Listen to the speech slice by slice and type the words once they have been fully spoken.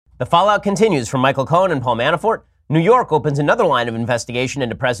The fallout continues from Michael Cohen and Paul Manafort. New York opens another line of investigation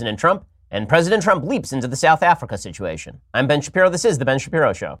into President Trump, and President Trump leaps into the South Africa situation. I'm Ben Shapiro. This is The Ben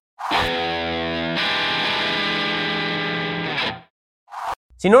Shapiro Show.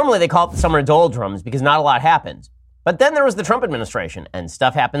 See, normally they call it the summer doldrums because not a lot happens. But then there was the Trump administration, and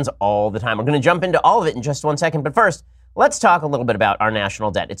stuff happens all the time. We're going to jump into all of it in just 1 second. But first, let's talk a little bit about our national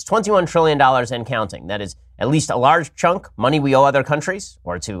debt. It's $21 trillion and counting. That is at least a large chunk, money we owe other countries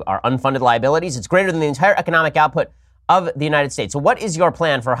or to our unfunded liabilities. It's greater than the entire economic output of the United States. So what is your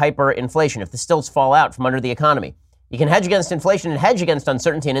plan for hyperinflation if the stilts fall out from under the economy? You can hedge against inflation and hedge against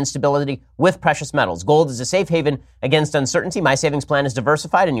uncertainty and instability with precious metals. Gold is a safe haven against uncertainty. My savings plan is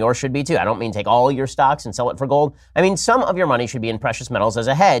diversified, and yours should be too. I don't mean take all your stocks and sell it for gold. I mean some of your money should be in precious metals as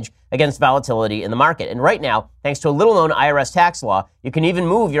a hedge against volatility in the market. And right now, thanks to a little-known IRS tax law, you can even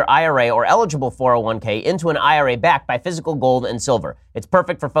move your IRA or eligible 401k into an IRA backed by physical gold and silver. It's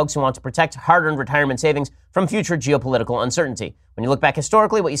perfect for folks who want to protect hard-earned retirement savings from future geopolitical uncertainty. When you look back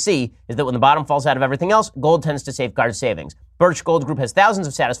historically, what you see is that when the bottom falls out of everything else, gold tends to safeguard savings. Birch Gold Group has thousands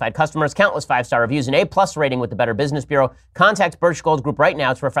of satisfied customers, countless 5-star reviews, and A+ rating with the Better Business Bureau. Contact Birch Gold Group right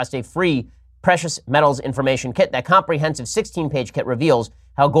now to request a free precious metals information kit. That comprehensive 16-page kit reveals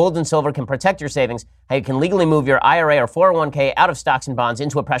how gold and silver can protect your savings, how you can legally move your IRA or 401k out of stocks and bonds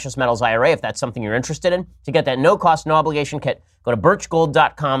into a precious metals IRA if that's something you're interested in. To get that no-cost, no-obligation kit, go to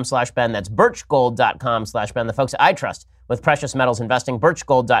birchgold.com/Ben. That's birchgold.com/Ben. The folks I trust with precious metals investing,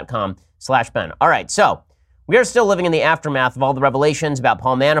 birchgold.com/Ben. All right, so we are still living in the aftermath of all the revelations about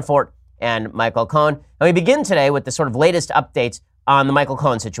Paul Manafort and Michael Cohen. And we begin today with the sort of latest updates on the Michael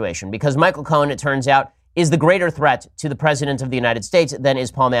Cohen situation, because Michael Cohen, it turns out, is the greater threat to the president of the United States than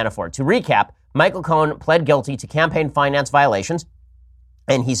is Paul Manafort. To recap, Michael Cohen pled guilty to campaign finance violations,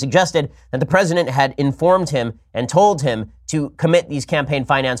 and he suggested that the president had informed him and told him to commit these campaign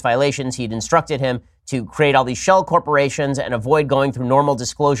finance violations. He'd instructed him to create all these shell corporations and avoid going through normal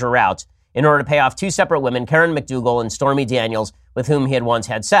disclosure routes in order to pay off two separate women, Karen McDougal and Stormy Daniels, with whom he had once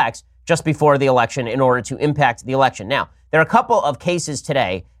had sex just before the election in order to impact the election. Now, there are a couple of cases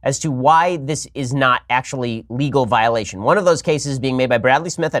today as to why this is not actually legal violation. One of those cases being made by Bradley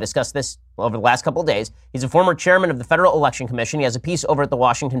Smith. I discussed this over the last couple of days. He's a former chairman of the Federal Election Commission. He has a piece over at the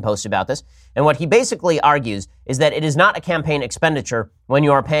Washington Post about this. And what he basically argues is that it is not a campaign expenditure when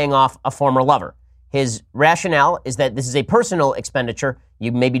you are paying off a former lover. His rationale is that this is a personal expenditure.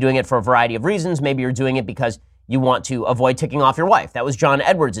 You may be doing it for a variety of reasons. Maybe you're doing it because you want to avoid ticking off your wife. That was John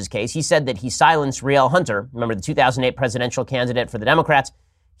Edwards' case. He said that he silenced Riel Hunter, remember the 2008 presidential candidate for the Democrats.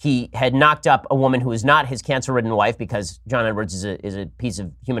 He had knocked up a woman who was not his cancer-ridden wife because John Edwards is a piece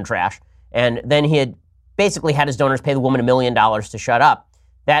of human trash. And then he had basically had his donors pay the woman $1 million to shut up.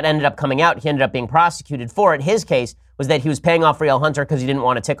 That ended up coming out. He ended up being prosecuted for it. His case was that he was paying off Riel Hunter because he didn't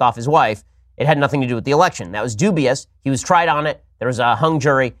want to tick off his wife. It had nothing to do with the election. That was dubious. He was tried on it. There was a hung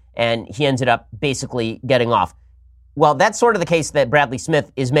jury, and he ended up basically getting off. Well, that's sort of the case that Bradley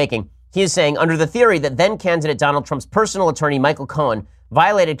Smith is making. He is saying, under the theory that then-candidate Donald Trump's personal attorney, Michael Cohen,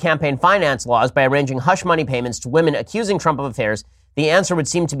 violated campaign finance laws by arranging hush money payments to women accusing Trump of affairs, the answer would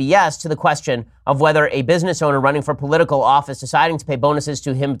seem to be yes to the question of whether a business owner running for political office deciding to pay bonuses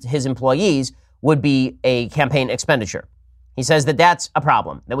to his employees would be a campaign expenditure. He says that that's a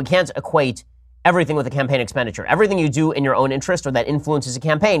problem, that we can't equate everything with a campaign expenditure. Everything you do in your own interest or that influences a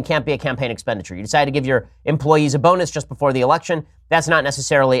campaign can't be a campaign expenditure. You decide to give your employees a bonus just before the election. That's not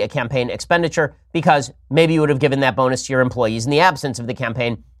necessarily a campaign expenditure because maybe you would have given that bonus to your employees in the absence of the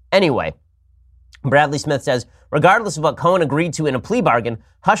campaign anyway. Bradley Smith says, regardless of what Cohen agreed to in a plea bargain,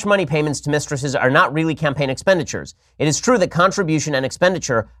 hush money payments to mistresses are not really campaign expenditures. It is true that contribution and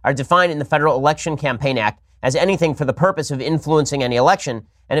expenditure are defined in the Federal Election Campaign Act as anything for the purpose of influencing any election,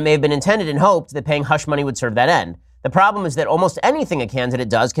 and it may have been intended and hoped that paying hush money would serve that end. The problem is that almost anything a candidate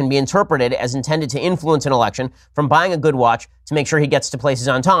does can be interpreted as intended to influence an election, from buying a good watch to make sure he gets to places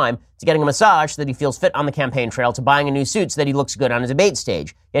on time, to getting a massage so that he feels fit on the campaign trail, to buying a new suit so that he looks good on a debate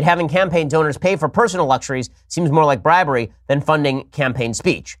stage. Yet having campaign donors pay for personal luxuries seems more like bribery than funding campaign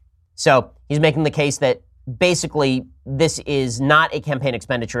speech. So he's making the case that basically this is not a campaign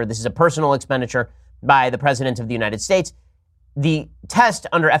expenditure. This is a personal expenditure by the President of the United States. The test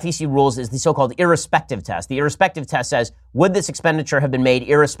under FEC rules is the so-called irrespective test. The irrespective test says, would this expenditure have been made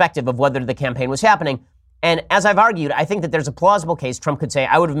irrespective of whether the campaign was happening? And as I've argued, I think that there's a plausible case Trump could say,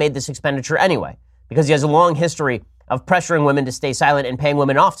 I would have made this expenditure anyway, because he has a long history of pressuring women to stay silent and paying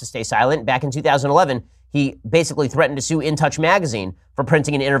women off to stay silent. Back in 2011, he basically threatened to sue In Touch magazine for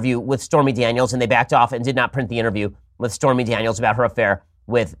printing an interview with Stormy Daniels, and they backed off and did not print the interview with Stormy Daniels about her affair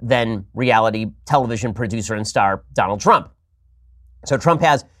with then reality television producer and star Donald Trump. So Trump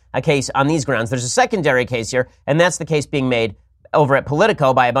has a case on these grounds. There's a secondary case here, and that's the case being made over at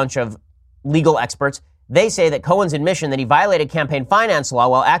Politico by a bunch of legal experts. They say that Cohen's admission that he violated campaign finance law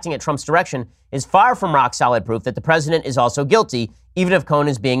while acting at Trump's direction is far from rock-solid proof that the president is also guilty, even if Cohen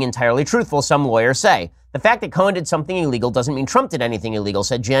is being entirely truthful, some lawyers say. The fact that Cohen did something illegal doesn't mean Trump did anything illegal,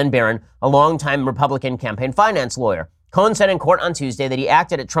 said Jan Barron, a longtime Republican campaign finance lawyer. Cohen said in court on Tuesday that he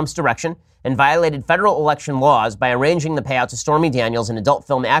acted at Trump's direction and violated federal election laws by arranging the payout to Stormy Daniels, an adult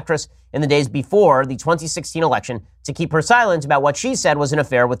film actress, in the days before the 2016 election to keep her silent about what she said was an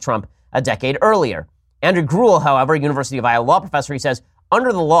affair with Trump a decade earlier. Andrew Gruel, however, University of Iowa law professor, he says,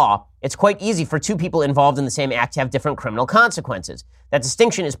 under the law, it's quite easy for two people involved in the same act to have different criminal consequences. That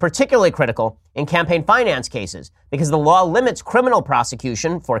distinction is particularly critical in campaign finance cases because the law limits criminal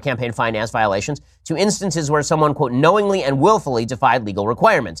prosecution for campaign finance violations to instances where someone, quote, knowingly and willfully defied legal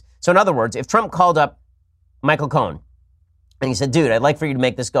requirements. So in other words, if Trump called up Michael Cohen and he said, dude, I'd like for you to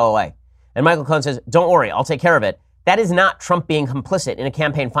make this go away. And Michael Cohen says, don't worry, I'll take care of it. That is not Trump being complicit in a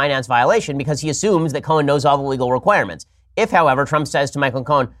campaign finance violation because he assumes that Cohen knows all the legal requirements. If, however, Trump says to Michael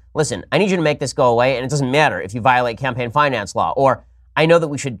Cohen, listen, I need you to make this go away, and it doesn't matter if you violate campaign finance law, or I know that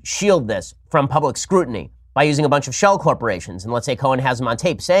we should shield this from public scrutiny by using a bunch of shell corporations, and let's say Cohen has him on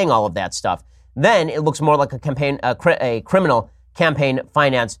tape saying all of that stuff, then it looks more like a criminal campaign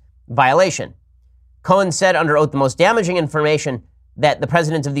finance violation. Cohen said under oath the most damaging information that the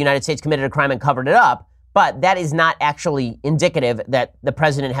president of the United States committed a crime and covered it up, but that is not actually indicative that the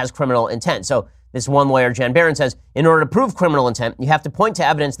president has criminal intent. So this one lawyer, Jan Barron, says, in order to prove criminal intent, you have to point to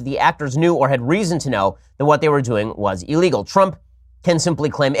evidence that the actors knew or had reason to know that what they were doing was illegal. Trump can simply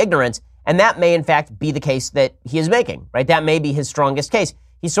claim ignorance, and that may, in fact, be the case that he is making, right? That may be his strongest case.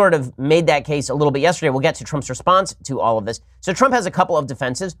 He sort of made that case a little bit yesterday. We'll get to Trump's response to all of this. So Trump has a couple of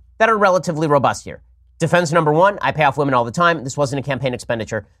defenses that are relatively robust here. Defense number one, I pay off women all the time. This wasn't a campaign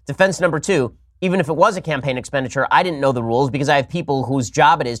expenditure. Defense number two, even if it was a campaign expenditure, I didn't know the rules because I have people whose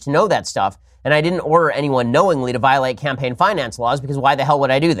job it is to know that stuff, and I didn't order anyone knowingly to violate campaign finance laws because why the hell would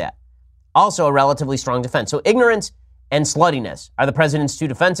I do that? Also a relatively strong defense. So ignorance and sluttiness are the president's two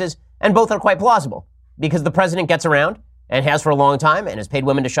defenses, and both are quite plausible because the president gets around and has for a long time and has paid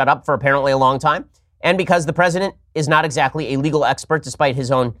women to shut up for apparently a long time, and because the president is not exactly a legal expert despite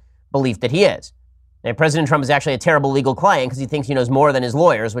his own belief that he is. And President Trump is actually a terrible legal client because he thinks he knows more than his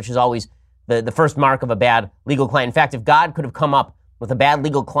lawyers, which is always the first mark of a bad legal client. In fact, if God could have come up with a bad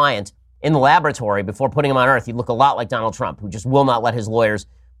legal client in the laboratory before putting him on earth, he'd look a lot like Donald Trump, who just will not let his lawyers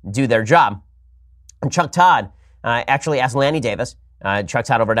do their job. And Chuck Todd actually asked Lanny Davis, Chuck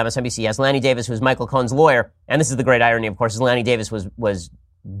Todd over at MSNBC, asked Lanny Davis, who's Michael Cohen's lawyer, and this is the great irony, of course, is Lanny Davis was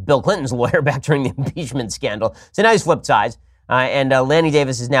Bill Clinton's lawyer back during the impeachment scandal. So now he's flipped sides, and Lanny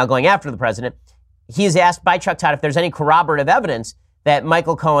Davis is now going after the president. He is asked by Chuck Todd if there's any corroborative evidence that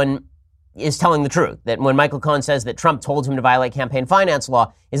Michael Cohen is telling the truth, that when Michael Cohen says that Trump told him to violate campaign finance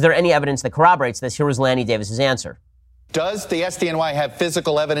law, is there any evidence that corroborates this? Here was Lanny Davis's answer. Does the SDNY have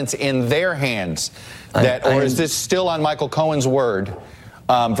physical evidence in their hands that, or is this still on Michael Cohen's word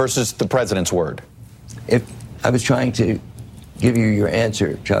versus the president's word? If I was trying to give you your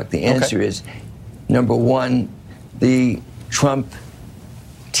answer, Chuck, the answer is, number one, the Trump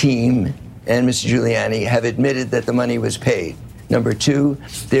team and Mr. Giuliani have admitted that the money was paid. Number two,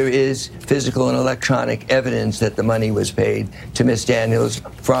 there is physical and electronic evidence that the money was paid to Ms. Daniels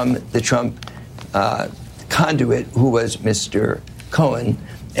from the Trump conduit, who was Mr. Cohen,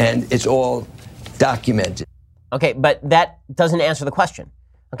 and it's all documented. Okay, but that doesn't answer the question.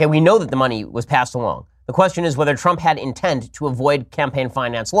 Okay, we know that the money was passed along. The question is whether Trump had intent to avoid campaign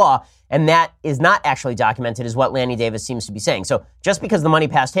finance law, and that is not actually documented, is what Lanny Davis seems to be saying. So just because the money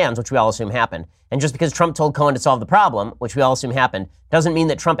passed hands, which we all assume happened, and just because Trump told Cohen to solve the problem, which we all assume happened, doesn't mean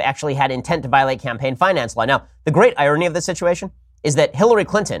that Trump actually had intent to violate campaign finance law. Now, the great irony of this situation is that Hillary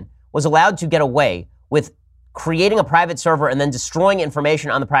Clinton was allowed to get away with creating a private server and then destroying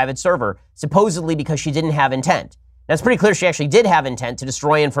information on the private server, supposedly because she didn't have intent. Now, it's pretty clear she actually did have intent to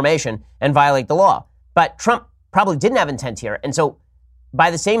destroy information and violate the law. But Trump probably didn't have intent here. And so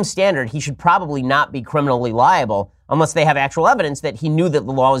by the same standard, he should probably not be criminally liable unless they have actual evidence that he knew that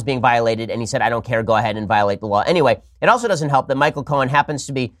the law was being violated and he said, I don't care, go ahead and violate the law. Anyway, it also doesn't help that Michael Cohen happens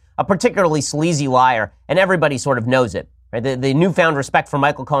to be a particularly sleazy liar, and everybody sort of knows it. Right? The newfound respect for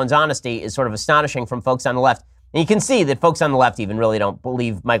Michael Cohen's honesty is sort of astonishing from folks on the left. And you can see that folks on the left even really don't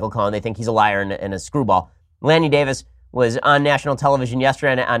believe Michael Cohen. They think he's a liar and a screwball. Lanny Davis was on national television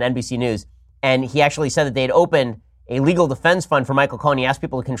yesterday on NBC News, and he actually said that they had opened a legal defense fund for Michael Cohen. He asked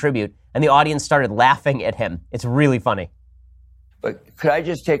people to contribute, and the audience started laughing at him. It's really funny. But could I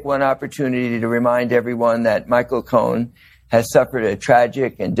just take one opportunity to remind everyone that Michael Cohen has suffered a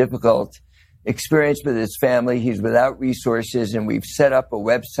tragic and difficult experience with his family. He's without resources, and we've set up a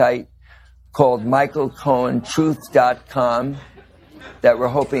website called michaelcohentruth.com that we're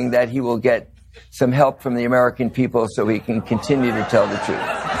hoping that he will get some help from the American people so he can continue to tell the truth.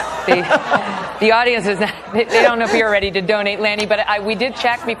 The audience is not, they don't know if you're ready to donate, Lanny, but we did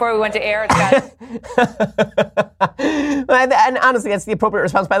check before we went to air. And honestly, that's the appropriate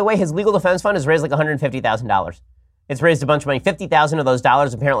response. By the way, his legal defense fund has raised like $150,000. It's raised a bunch of money. $50,000 of those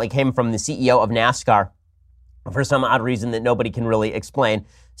dollars apparently came from the CEO of NASCAR for some odd reason that nobody can really explain.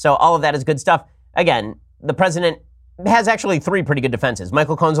 So all of that is good stuff. Again, the president has actually three pretty good defenses.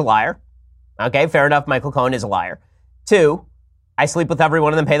 Michael Cohen's a liar. Okay, fair enough. Michael Cohen is a liar. 2, I sleep with every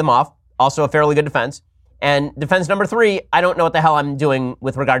one of them, pay them off. Also a fairly good defense. And defense number 3, I don't know what the hell I'm doing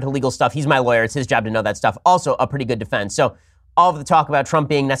with regard to legal stuff. He's my lawyer. It's his job to know that stuff. Also a pretty good defense. So all of the talk about Trump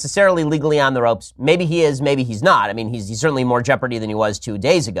being necessarily legally on the ropes, maybe he is, maybe he's not. I mean, he's certainly more jeopardy than he was 2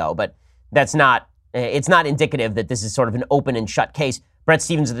 days ago, but it's not indicative that this is sort of an open and shut case. Bret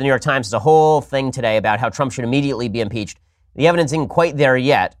Stephens of the New York Times has a whole thing today about how Trump should immediately be impeached. The evidence isn't quite there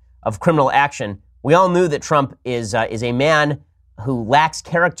yet of criminal action. We all knew that Trump is a man who lacks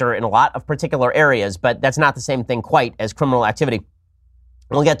character in a lot of particular areas, but that's not the same thing quite as criminal activity.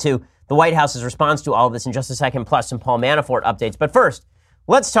 We'll get to the White House's response to all of this in just a second, plus some Paul Manafort updates. But first,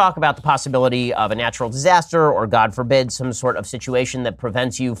 let's talk about the possibility of a natural disaster or, God forbid, some sort of situation that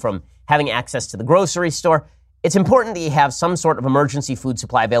prevents you from having access to the grocery store. It's important that you have some sort of emergency food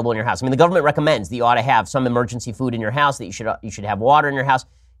supply available in your house. I mean, the government recommends that you ought to have some emergency food in your house, that you should have water in your house,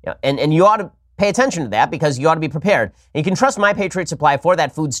 and you ought to pay attention to that because you ought to be prepared. And you can trust My Patriot Supply for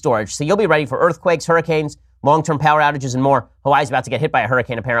that food storage, so you'll be ready for earthquakes, hurricanes, long-term power outages, and more. Hawaii's about to get hit by a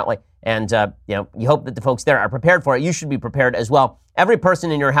hurricane, apparently, and you hope that the folks there are prepared for it. You should be prepared as well. Every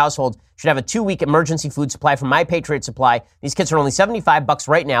person in your household should have a 2-week emergency food supply from My Patriot Supply. These kits are only $75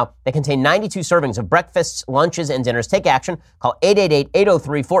 right now. They contain 92 servings of breakfasts, lunches, and dinners. Take action. Call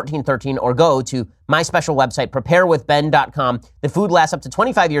 888-803-1413 or go to my special website, preparewithben.com. The food lasts up to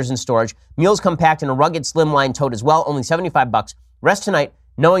 25 years in storage. Meals come packed in a rugged, slimline tote as well, only $75. Rest tonight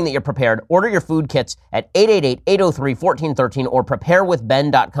knowing that you're prepared. Order your food kits at 888-803-1413 or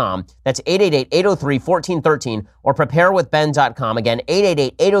preparewithben.com. That's 888-803-1413 or preparewithben.com. Again,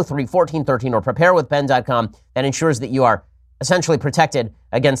 888-803-1413 or preparewithben.com. That ensures that you are essentially protected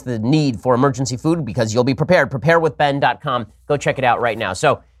against the need for emergency food because you'll be prepared. Preparewithben.com. Go check it out right now.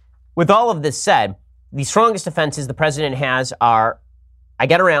 So with all of this said, the strongest defenses the president has are, I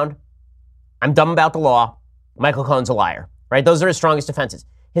get around, I'm dumb about the law, Michael Cohen's a liar. Right? Those are his strongest defenses.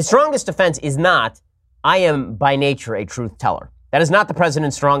 His strongest defense is not, I am by nature a truth teller. That is not the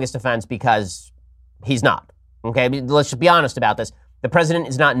president's strongest defense because he's not. Okay? Let's just be honest about this. The president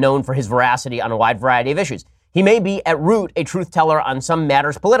is not known for his veracity on a wide variety of issues. He may be, at root, a truth teller on some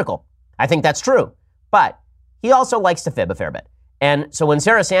matters political. I think that's true. But he also likes to fib a fair bit. And so when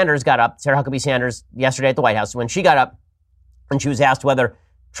Sarah Huckabee Sanders, yesterday at the White House, when she got up and she was asked whether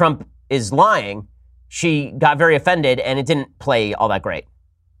Trump is lying, she got very offended, and it didn't play all that great.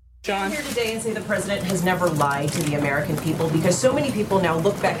 John. Here today and say the president has never lied to the American people because so many people now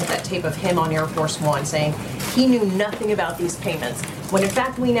look back at that tape of him on Air Force One saying he knew nothing about these payments, when in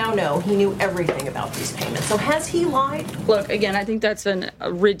fact we now know he knew everything about these payments. So has he lied? Look, again, I think that's a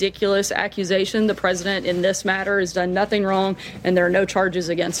ridiculous accusation. The president in this matter has done nothing wrong, and there are no charges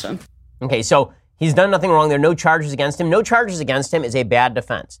against him. Okay, so he's done nothing wrong. There are no charges against him. No charges against him is a bad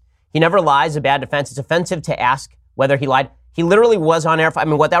defense. He never lies, a bad defense. It's offensive to ask whether he lied. He literally was on Air Force. I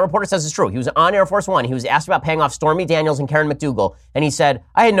mean, what that reporter says is true. He was on Air Force One. He was asked about paying off Stormy Daniels and Karen McDougal, and he said,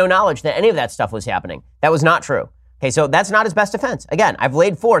 I had no knowledge that any of that stuff was happening. That was not true. Okay, so that's not his best defense. Again, I've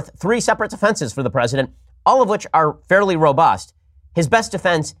laid forth 3 separate defenses for the president, all of which are fairly robust. His best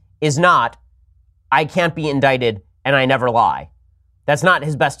defense is not, I can't be indicted and I never lie. That's not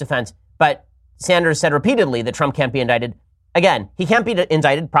his best defense. But Sanders said repeatedly that Trump can't be indicted. Again, he can't be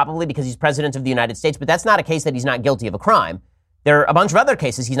indicted probably because he's president of the United States, but that's not a case that he's not guilty of a crime. There are a bunch of other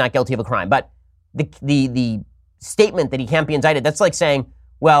cases he's not guilty of a crime. But the statement that he can't be indicted, that's like saying,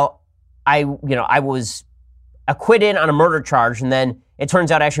 well, I was acquitted on a murder charge and then it turns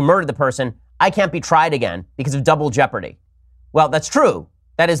out I actually murdered the person. I can't be tried again because of double jeopardy. Well, that's true.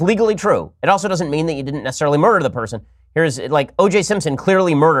 That is legally true. It also doesn't mean that you didn't necessarily murder the person. Here's like O.J. Simpson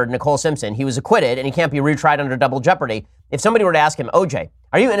clearly murdered Nicole Simpson. He was acquitted and he can't be retried under double jeopardy. If somebody were to ask him, O.J.,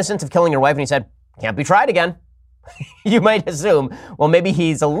 are you innocent of killing your wife? And he said, can't be tried again. You might assume, well, maybe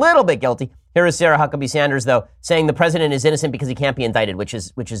he's a little bit guilty. Here is Sarah Huckabee Sanders, though, saying the president is innocent because he can't be indicted, which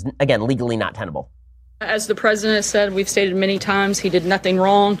is again, legally not tenable. As the president has said, we've stated many times, he did nothing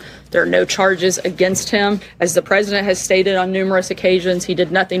wrong. There are no charges against him. As the president has stated on numerous occasions, he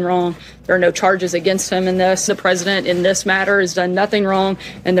did nothing wrong. There are no charges against him in this. The president in this matter has done nothing wrong,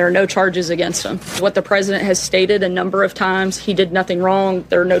 and there are no charges against him. What the president has stated a number of times, he did nothing wrong.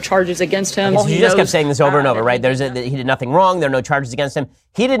 There are no charges against him. Okay, so you just kept saying this over and over, right? He did nothing wrong. There are no charges against him.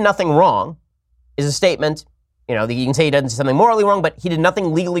 He did nothing wrong is a statement. You know, you can say he doesn't do something morally wrong, but he did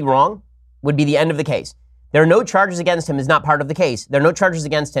nothing legally wrong would be the end of the case. There are no charges against him is not part of the case. There are no charges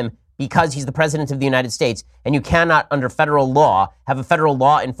against him because he's the president of the United States, and you cannot, under federal law, have a federal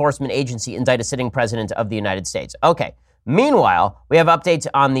law enforcement agency indict a sitting president of the United States. Okay. Meanwhile, we have updates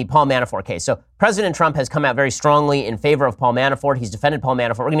on the Paul Manafort case. So President Trump has come out very strongly in favor of Paul Manafort. He's defended Paul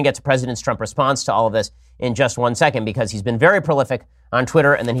Manafort. We're going to get to President Trump's response to all of this in just 1 second because he's been very prolific on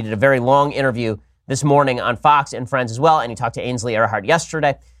Twitter, and then he did a very long interview this morning on Fox and Friends as well, and he talked to Ainsley Earhardt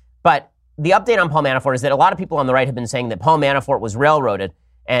yesterday. But the update on Paul Manafort is that a lot of people on the right have been saying that Paul Manafort was railroaded,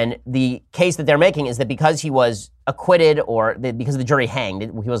 and the case that they're making is that because he was acquitted or because the jury hanged, he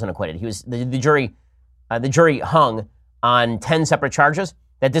wasn't acquitted, he was the jury hung on 10 separate charges,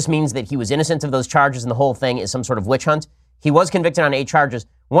 that this means that he was innocent of those charges and the whole thing is some sort of witch hunt. He was convicted on 8 charges.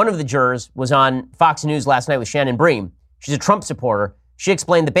 One of the jurors was on Fox News last night with Shannon Bream. She's a Trump supporter. She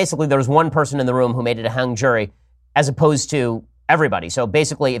explained that basically there was one person in the room who made it a hung jury as opposed to everybody. So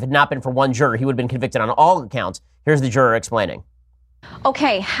basically, if it had not been for one juror, he would have been convicted on all accounts. Here's the juror explaining.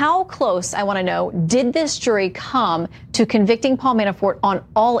 Okay, how close, I want to know, did this jury come to convicting Paul Manafort on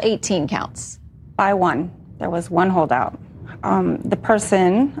all 18 counts? By one. There was one holdout. The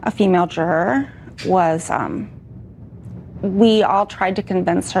person, a female juror, was, we all tried to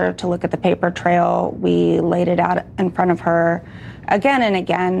convince her to look at the paper trail. We laid it out in front of her again and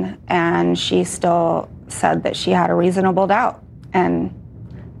again, and she still said that she had a reasonable doubt. And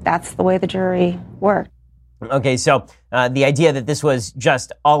that's the way the jury worked. Okay, so the idea that this was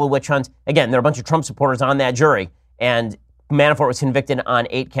just all a witch hunt, again, there are a bunch of Trump supporters on that jury, and Manafort was convicted on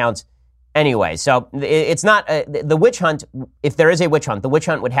 8 counts anyway. So it's not the witch hunt. If there is a witch hunt, the witch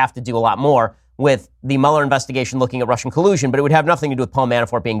hunt would have to do a lot more with the Mueller investigation looking at Russian collusion, but it would have nothing to do with Paul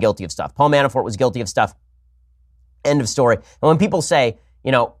Manafort being guilty of stuff. Paul Manafort was guilty of stuff. End of story. And when people say,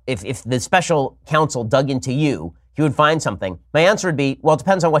 you know, if the special counsel dug into you, he would find something. My answer would be, well, it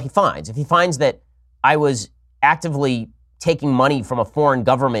depends on what he finds. If he finds that I was actively taking money from a foreign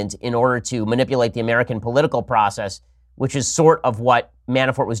government in order to manipulate the American political process, which is sort of what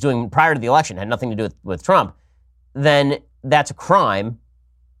Manafort was doing prior to the election, had nothing to do with Trump, then that's a crime.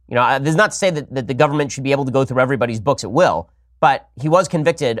 You know, this is not to say that the government should be able to go through everybody's books at will, but he was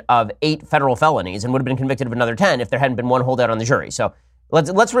convicted of 8 federal felonies and would have been convicted of another 10 if there hadn't been one holdout on the jury. So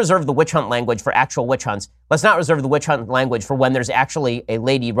let's reserve the witch hunt language for actual witch hunts. Let's not reserve the witch hunt language for when there's actually a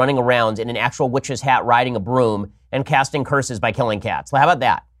lady running around in an actual witch's hat riding a broom and casting curses by killing cats. How about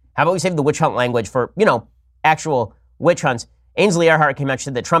that? How about we save the witch hunt language for, you know, actual witch hunts? Ainsley Earhardt came out and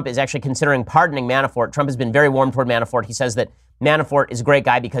said that Trump is actually considering pardoning Manafort. Trump has been very warm toward Manafort. He says that Manafort is a great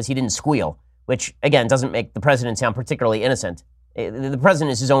guy because he didn't squeal, which, again, doesn't make the president sound particularly innocent. The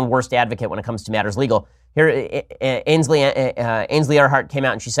president is his own worst advocate when it comes to matters legal. Here, Ainsley Earhardt came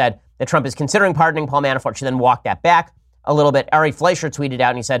out and she said that Trump is considering pardoning Paul Manafort. She then walked that back a little bit. Ari Fleischer tweeted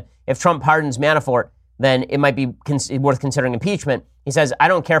out and he said, if Trump pardons Manafort, then it might be worth considering impeachment. He says, I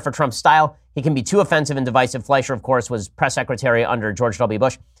don't care for Trump's style. He can be too offensive and divisive. Fleischer, of course, was press secretary under George W.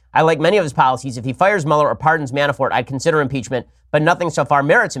 Bush. I like many of his policies. If he fires Mueller or pardons Manafort, I'd consider impeachment, but nothing so far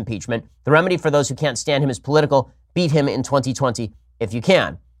merits impeachment. The remedy for those who can't stand him is political. Beat him in 2020 if you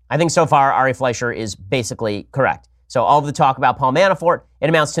can. I think so far Ari Fleischer is basically correct. So all of the talk about Paul Manafort, it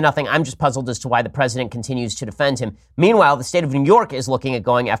amounts to nothing. I'm just puzzled as to why the president continues to defend him. Meanwhile, the state of New York is looking at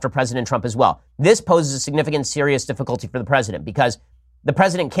going after President Trump as well. This poses a significant, serious difficulty for the president because the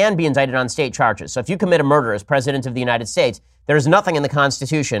president can be indicted on state charges. So if you commit a murder as president of the United States, there's nothing in the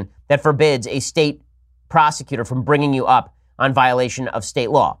Constitution that forbids a state prosecutor from bringing you up on violation of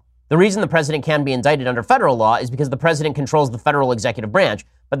state law. The reason the president can be indicted under federal law is because the president controls the federal executive branch,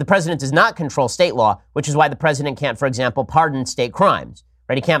 but the president does not control state law, which is why the president can't, for example, pardon state crimes,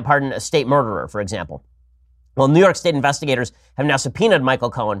 right? He can't pardon a state murderer, for example. Well, New York State investigators have now subpoenaed Michael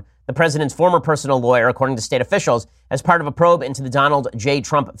Cohen, the president's former personal lawyer, according to state officials, as part of a probe into the Donald J.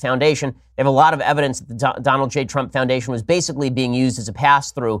 Trump Foundation. They have a lot of evidence that the Donald J. Trump Foundation was basically being used as a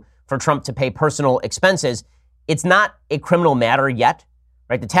pass-through for Trump to pay personal expenses. It's not a criminal matter yet.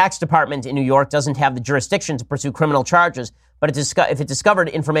 Right, the tax department in New York doesn't have the jurisdiction to pursue criminal charges, but if it discovered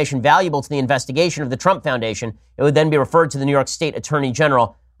information valuable to the investigation of the Trump Foundation, it would then be referred to the New York State Attorney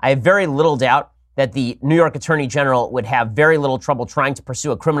General. I have very little doubt that the New York Attorney General would have very little trouble trying to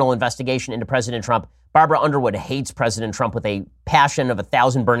pursue a criminal investigation into President Trump. Barbara Underwood hates President Trump with a passion of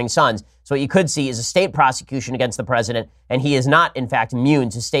 1,000 burning suns. So what you could see is a state prosecution against the president, and he is not, in fact, immune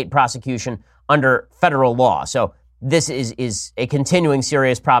to state prosecution under federal law. So this is a continuing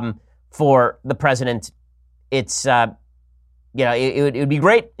serious problem for the president. It's, it would be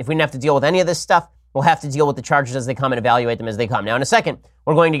great if we didn't have to deal with any of this stuff. We'll have to deal with the charges as they come and evaluate them as they come. Now, in a second,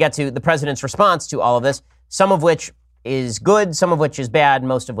 we're going to get to the president's response to all of this, some of which is good, some of which is bad,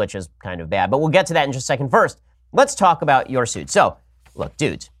 most of which is kind of bad. But we'll get to that in just a second. First, let's talk about your suit. So, look,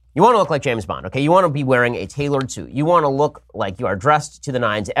 dudes, you want to look like James Bond, okay? You want to be wearing a tailored suit. You want to look like you are dressed to the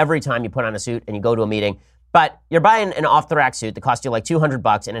nines every time you put on a suit and you go to a meeting. But you're buying an off-the-rack suit that costs you like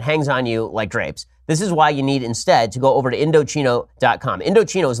 $200 and it hangs on you like drapes. This is why you need instead to go over to Indochino.com.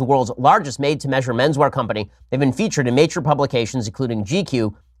 Indochino is the world's largest made-to-measure menswear company. They've been featured in major publications including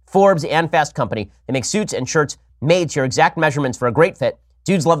GQ, Forbes, and Fast Company. They make suits and shirts made to your exact measurements for a great fit.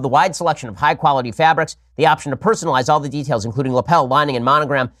 Dudes love the wide selection of high-quality fabrics, the option to personalize all the details, including lapel, lining, and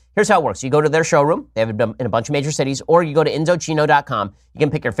monogram. Here's how it works. You go to their showroom. They have it in a bunch of major cities, or you go to Indochino.com. You can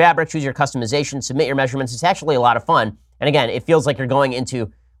pick your fabric, choose your customization, submit your measurements. It's actually a lot of fun. And again, it feels like you're going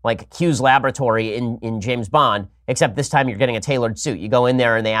into like Q's laboratory in James Bond, except this time you're getting a tailored suit. You go in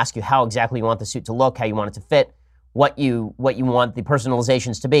there and they ask you how exactly you want the suit to look, how you want it to fit, what you want the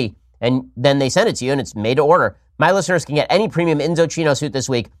personalizations to be. And then they send it to you, and it's made to order. My listeners can get any premium Indochino suit this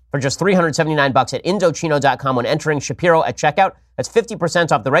week for just $379 at Indochino.com when entering Shapiro at checkout. That's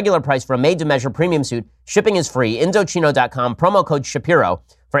 50% off the regular price for a made-to-measure premium suit. Shipping is free. Indochino.com, promo code Shapiro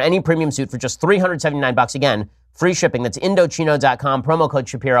for any premium suit for just $379. Again, free shipping. That's Indochino.com, promo code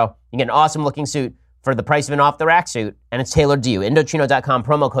Shapiro. You get an awesome-looking suit for the price of an off-the-rack suit, and it's tailored to you. Indochino.com,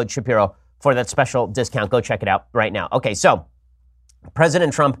 promo code Shapiro for that special discount. Go check it out right now. Okay, so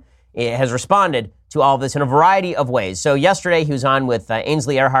President Trump has responded to all of this in a variety of ways. So yesterday he was on with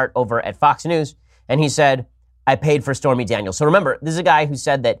Ainsley Earhart over at Fox News, and he said, I paid for Stormy Daniels. So remember, this is a guy who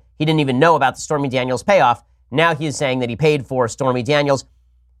said that he didn't even know about the Stormy Daniels payoff. Now he is saying that he paid for Stormy Daniels.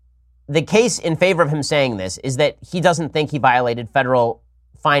 The case in favor of him saying this is that he doesn't think he violated federal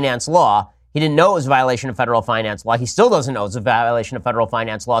finance law. He didn't know it was a violation of federal finance law. He still doesn't know it's a violation of federal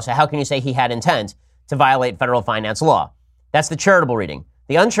finance law. So how can you say he had intent to violate federal finance law? That's the charitable reading.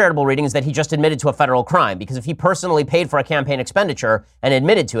 The uncharitable reading is that he just admitted to a federal crime, because if he personally paid for a campaign expenditure and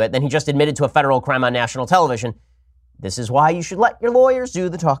admitted to it, then he just admitted to a federal crime on national television. This is why you should let your lawyers do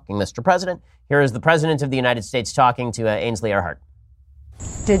the talking, Mr. President. Here is the President of the United States talking to Ainsley Earhart.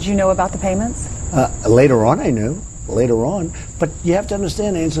 Did you know about the payments? Later on, I knew. Later on. But you have to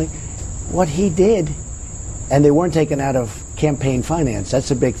understand, Ainsley, what he did, and they weren't taken out of campaign finance.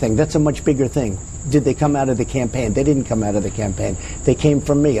 That's a big thing. That's a much bigger thing. Did they come out of the campaign? They didn't come out of the campaign. They came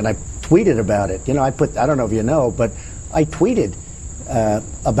from me, and I tweeted about it. You know, I don't know if you know, but I tweeted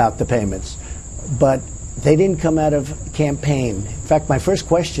about the payments. But they didn't come out of campaign. In fact, my first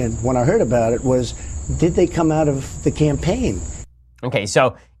question when I heard about it was, did they come out of the campaign? Okay,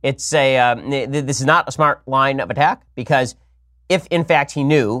 so it's this is not a smart line of attack, because if, in fact, he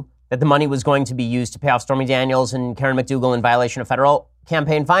knew that the money was going to be used to pay off Stormy Daniels and Karen McDougal in violation of federal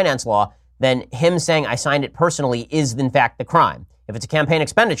campaign finance law, then him saying I signed it personally is, in fact, the crime. If it's a campaign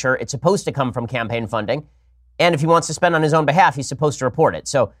expenditure, it's supposed to come from campaign funding. And if he wants to spend on his own behalf, he's supposed to report it.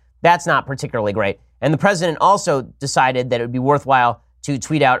 So that's not particularly great. And the president also decided that it would be worthwhile to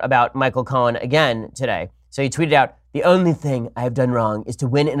tweet out about Michael Cohen again today. So he tweeted out, the only thing I have done wrong is to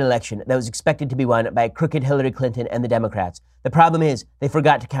win an election that was expected to be won by crooked Hillary Clinton and the Democrats. The problem is they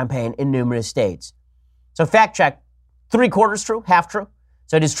forgot to campaign in numerous states. So fact check, 3/4 true, half true.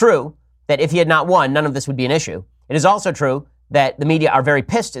 So it is true that if he had not won, none of this would be an issue. It is also true that the media are very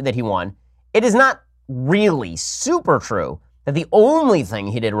pissed that he won. It is not really super true that the only thing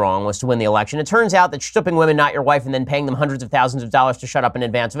he did wrong was to win the election. It turns out that stripping women, not your wife, and then paying them hundreds of thousands of dollars to shut up in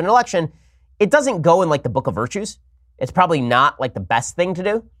advance of an election, it doesn't go in like the Book of Virtues. It's probably not like the best thing to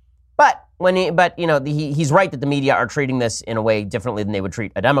do. But he's right that the media are treating this in a way differently than they would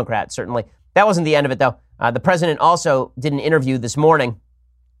treat a Democrat, certainly. That wasn't the end of it, though. The president also did an interview this morning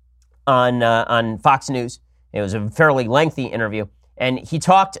on Fox News. It was a fairly lengthy interview, and he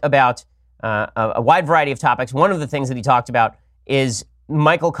talked about a wide variety of topics. One of the things that he talked about is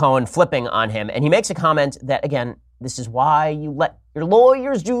Michael Cohen flipping on him, and he makes a comment that, again, this is why you let your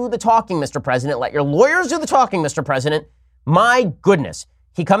lawyers do the talking, Mr. President. Let your lawyers do the talking, Mr. President. My goodness.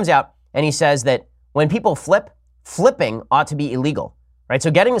 He comes out and he says that when people flipping ought to be illegal, right?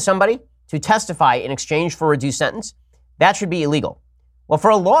 So getting somebody to testify in exchange for a reduced sentence, that should be illegal. Well, for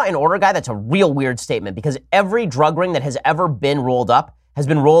a law and order guy, that's a real weird statement, because every drug ring that has ever been rolled up has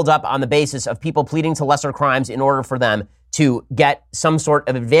been rolled up on the basis of people pleading to lesser crimes in order for them to get some sort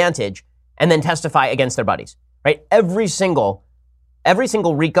of advantage and then testify against their buddies, right? Every single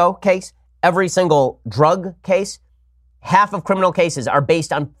RICO case, every single drug case, half of criminal cases are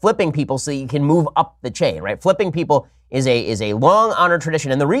based on flipping people so you can move up the chain, right? Flipping people is a long honored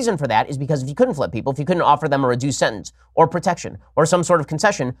tradition. And the reason for that is because if you couldn't flip people, if you couldn't offer them a reduced sentence or protection or some sort of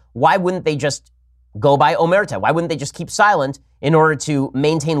concession, why wouldn't they just go by omerta? Why wouldn't they just keep silent in order to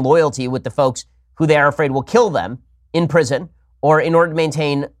maintain loyalty with the folks who they are afraid will kill them in prison, or in order to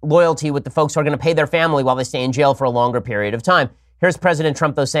maintain loyalty with the folks who are going to pay their family while they stay in jail for a longer period of time? Here's President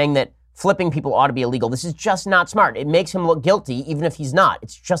Trump, though, saying that flipping people ought to be illegal. This is just not smart. It makes him look guilty, even if he's not.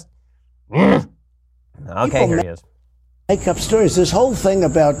 It's just... Okay, here he is. Make up stories. This whole thing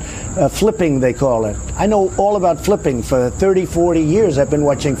about flipping, they call it. I know all about flipping. For 30, 40 years, I've been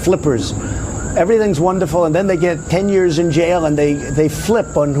watching flippers. Everything's wonderful, and then they get 10 years in jail, and they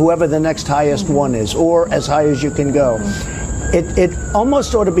flip on whoever the next highest one is, or as high as you can go. It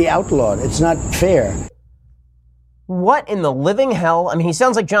almost ought to be outlawed. It's not fair. What in the living hell? I mean, he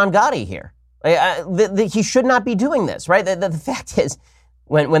sounds like John Gotti here. He should not be doing this, right? The fact is,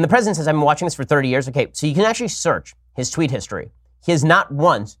 when the president says, I've been watching this for 30 years, okay, so you can actually search his tweet history. He has not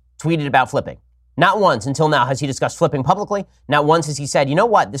once tweeted about flipping. Not once until now has he discussed flipping publicly. Not once has he said, you know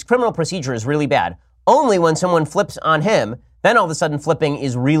what, this criminal procedure is really bad. Only when someone flips on him, then all of a sudden flipping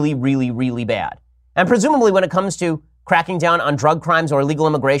is really, really, really bad. And presumably when it comes to cracking down on drug crimes or illegal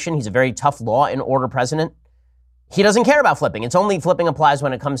immigration, he's a very tough law and order president. He doesn't care about flipping. It's only flipping applies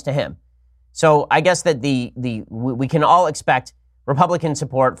when it comes to him. So I guess that we can all expect Republican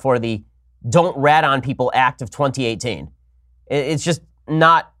support for the Don't Rat on People Act of 2018. It's just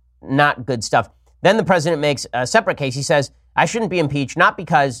not good stuff. Then the president makes a separate case. He says, I shouldn't be impeached, not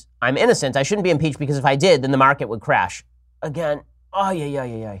because I'm innocent. I shouldn't be impeached because if I did, then the market would crash. Again, I'll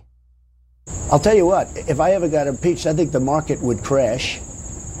tell you what, if I ever got impeached, I think the market would crash.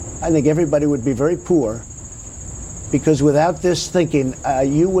 I think everybody would be very poor. Because without this thinking,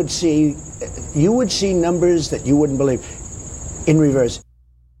 you would see numbers that you wouldn't believe in reverse.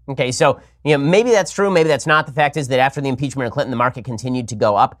 Okay, so maybe that's true, maybe that's not. The fact is that after the impeachment of Clinton, the market continued to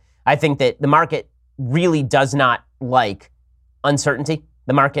go up. I think that the market really does not like uncertainty.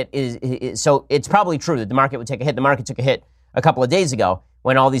 The market is so it's probably true that the market would take a hit. The market took a hit a couple of days ago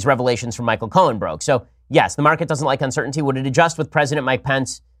when all these revelations from Michael Cohen broke. So yes, the market doesn't like uncertainty. Would it adjust with President Mike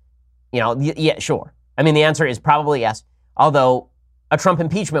Pence? Yeah, sure. I mean, the answer is probably yes. Although a Trump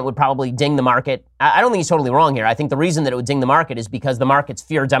impeachment would probably ding the market. I don't think he's totally wrong here. I think the reason that it would ding the market is because the markets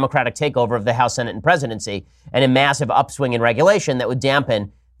fear Democratic takeover of the House, Senate, and presidency and a massive upswing in regulation that would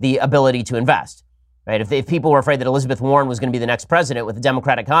dampen the ability to invest. Right? If people were afraid that Elizabeth Warren was going to be the next president with a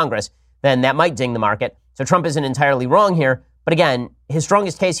Democratic Congress, then that might ding the market. So Trump isn't entirely wrong here. But again, his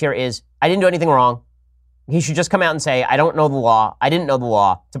strongest case here is, I didn't do anything wrong. He should just come out and say, I don't know the law. I didn't know the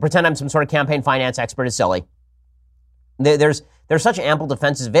law. To pretend I'm some sort of campaign finance expert is silly. There's such ample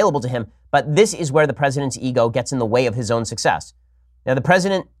defenses available to him, but this is where the president's ego gets in the way of his own success. Now, the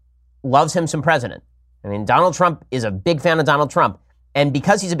president loves him some president. I mean, Donald Trump is a big fan of Donald Trump. And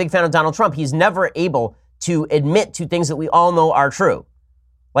because he's a big fan of Donald Trump, he's never able to admit to things that we all know are true.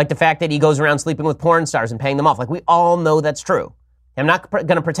 Like the fact that he goes around sleeping with porn stars and paying them off. Like, we all know that's true. I'm not going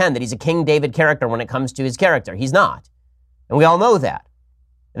to pretend that he's a King David character when it comes to his character. He's not. And we all know that.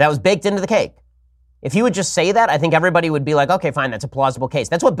 That was baked into the cake. If he would just say that, I think everybody would be like, okay, fine, that's a plausible case.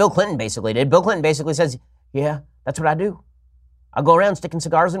 That's what Bill Clinton basically did. Bill Clinton basically says, yeah, that's what I do. I'll go around sticking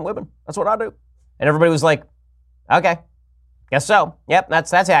cigars in women. That's what I do. And everybody was like, okay, guess so. Yep,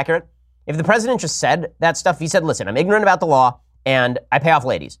 that's accurate. If the president just said that stuff, he said, listen, I'm ignorant about the law and I pay off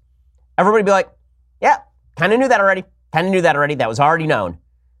ladies. Everybody would be like, yeah, kind of knew that already. That was already known.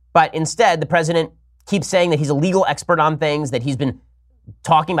 But instead, the president keeps saying that he's a legal expert on things, that he's been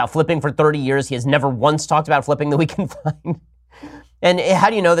talking about flipping for 30 years. He has never once talked about flipping that we can find. And how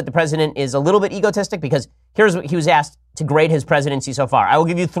do you know that the president is a little bit egotistic? Because here's what he was asked to grade his presidency so far. I will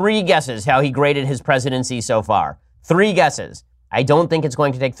give you 3 guesses how he graded his presidency so far. 3 guesses. I don't think it's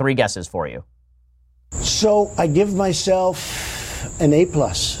going to take 3 guesses for you. So I give myself an A+.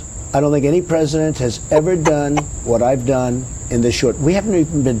 I don't think any president has ever done what I've done in this short. We haven't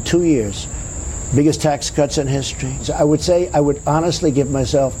even been 2 years. Biggest tax cuts in history. So I would say I would honestly give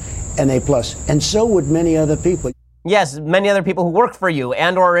myself an A+. And so would many other people. Yes, many other people who work for you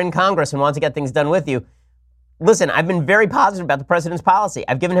and or are in Congress and want to get things done with you. Listen, I've been very positive about the president's policy.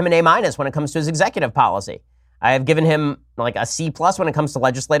 I've given him an A- when it comes to his executive policy. I have given him like a C+ when it comes to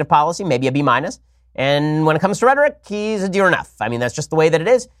legislative policy, maybe a B-. And when it comes to rhetoric, he's a D or an F. I mean, that's just the way that it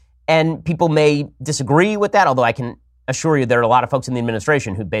is. And people may disagree with that, although I can assure you there are a lot of folks in the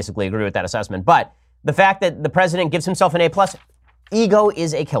administration who basically agree with that assessment. But the fact that the president gives himself an A+, ego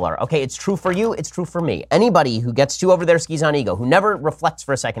is a killer. Okay, it's true for you, it's true for me. Anybody who gets too over their skis on ego, who never reflects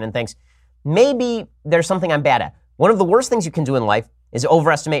for a second and thinks, maybe there's something I'm bad at. One of the worst things you can do in life is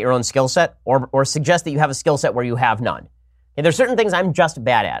overestimate your own skill set or suggest that you have a skill set where you have none. And there's certain things I'm just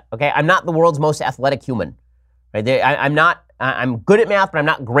bad at, okay? I'm not the world's most athletic human, right? I'm good at math, but I'm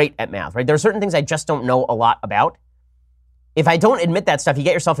not great at math, right? There are certain things I just don't know a lot about. If I don't admit that stuff, you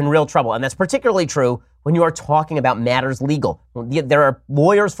get yourself in real trouble. And that's particularly true when you are talking about matters legal. There are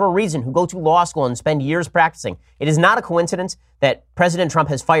lawyers for a reason who go to law school and spend years practicing. It is not a coincidence that President Trump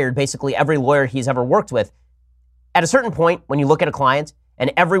has fired basically every lawyer he's ever worked with. At a certain point, when you look at a client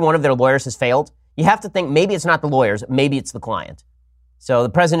and every one of their lawyers has failed, you have to think maybe it's not the lawyers, maybe it's the client. So the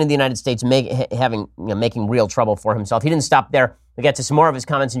president of the United States making real trouble for himself. He didn't stop there. We'll get to some more of his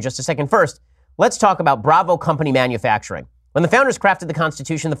comments in just a second. First, let's talk about Bravo Company Manufacturing. When the founders crafted the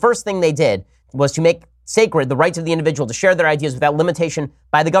Constitution, the first thing they did was to make sacred the rights of the individual to share their ideas without limitation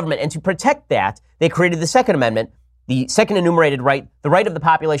by the government. And to protect that, they created the Second Amendment, the second enumerated right, the right of the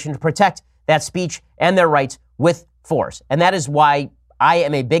population to protect that speech and their rights with force. And that is why I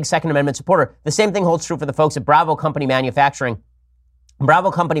am a big Second Amendment supporter. The same thing holds true for the folks at Bravo Company Manufacturing.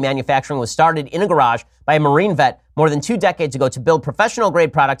 Bravo Company Manufacturing was started in a garage by a Marine vet more than 2 decades ago to build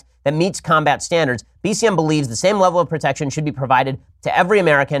professional-grade product that meets combat standards. BCM believes the same level of protection should be provided to every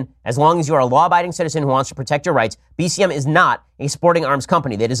American as long as you are a law-abiding citizen who wants to protect your rights. BCM is not a sporting arms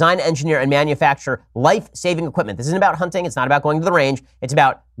company. They design, engineer, and manufacture life-saving equipment. This isn't about hunting. It's not about going to the range. It's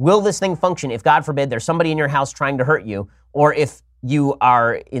about, will this thing function if, God forbid, there's somebody in your house trying to hurt you, or if you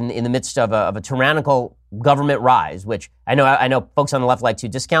are in the midst of a tyrannical government rise, which I know folks on the left like to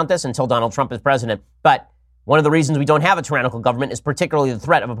discount this until Donald Trump is president. But one of the reasons we don't have a tyrannical government is particularly the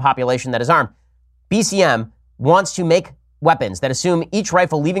threat of a population that is armed. BCM wants to make weapons that assume each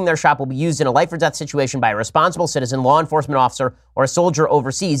rifle leaving their shop will be used in a life or death situation by a responsible citizen, law enforcement officer, or a soldier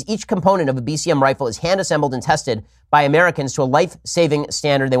overseas. Each component of a BCM rifle is hand-assembled and tested by Americans to a life-saving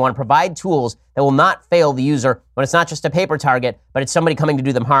standard. They want to provide tools that will not fail the user when it's not just a paper target, but it's somebody coming to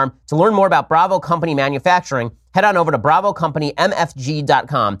do them harm. To learn more about Bravo Company Manufacturing, head on over to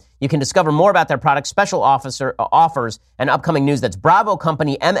BravoCompanyMFG.com. You can discover more about their products, special offers, and upcoming news. That's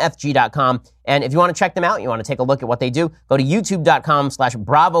BravoCompanyMFG.com. And if you want to check them out, you want to take a look at what they do, go to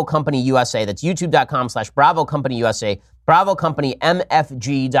YouTube.com/BravoCompanyUSA. That's YouTube.com/BravoCompanyUSA.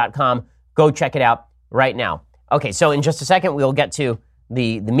 BravoCompanyMFG.com. Go check it out right now. Okay, so in just a second, we'll get to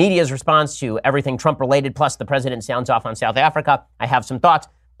the media's response to everything Trump-related, plus the president sounds off on South Africa. I have some thoughts.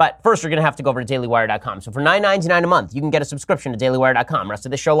 But first, you're going to have to go over to DailyWire.com. So for $9.99 a month, you can get a subscription to DailyWire.com. Rest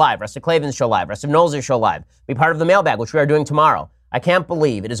of this show live, rest of Klavan's show live, rest of Knowles' show live. Be part of the mailbag, which we are doing tomorrow. I can't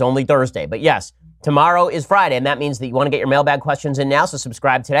believe it is only Thursday. But yes, tomorrow is Friday, and that means that you want to get your mailbag questions in now, so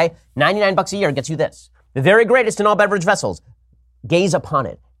subscribe today. $99 a year gets you this. The very greatest in all beverage vessels. Gaze upon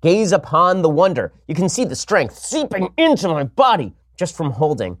it. Gaze upon the wonder. You can see the strength seeping into my body just from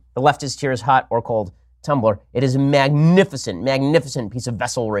holding the Leftist Tears hot or cold tumbler. It is a magnificent, magnificent piece of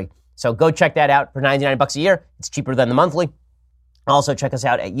vesselry. So go check that out for $99 a year. It's cheaper than the monthly. Also, check us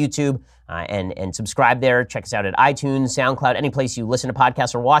out at YouTube and subscribe there. Check us out at iTunes, SoundCloud, any place you listen to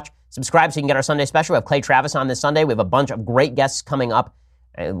podcasts or watch. Subscribe so you can get our Sunday special. We have Clay Travis on this Sunday. We have a bunch of great guests coming up.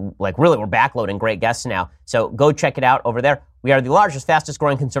 Really, we're backloading great guests now. So go check it out over there. We are the largest, fastest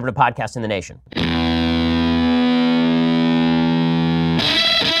growing conservative podcast in the nation.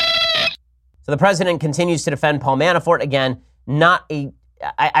 So the president continues to defend Paul Manafort. Again,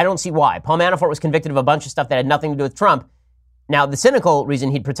 I don't see why. Paul Manafort was convicted of a bunch of stuff that had nothing to do with Trump. Now, the cynical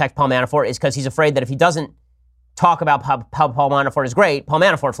reason he'd protect Paul Manafort is because he's afraid that if he doesn't talk about how Paul Manafort is great, Paul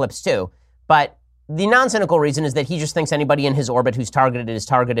Manafort flips too. But the non-cynical reason is that he just thinks anybody in his orbit who's targeted is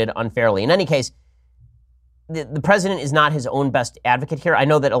targeted unfairly. In any case, the president is not his own best advocate here. I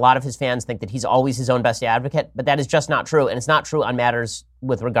know that a lot of his fans think that he's always his own best advocate, but that is just not true, and it's not true on matters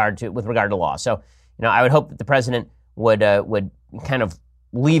with regard to law. So, I would hope that the president would kind of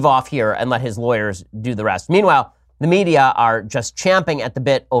leave off here and let his lawyers do the rest. Meanwhile, the media are just champing at the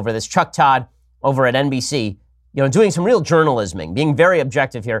bit over this. Chuck Todd over at NBC, doing some real journalisming, being very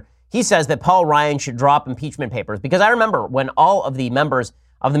objective here. He says that Paul Ryan should drop impeachment papers because I remember when all of the members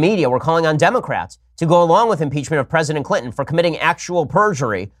of the media were calling on Democrats to go along with impeachment of President Clinton for committing actual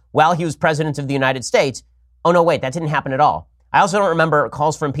perjury while he was president of the United States. Oh, no, wait, that didn't happen at all. I also don't remember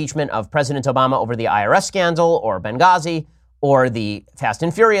calls for impeachment of President Obama over the IRS scandal or Benghazi or the Fast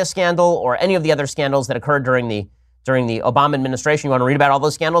and Furious scandal or any of the other scandals that occurred during the Obama administration. You want to read about all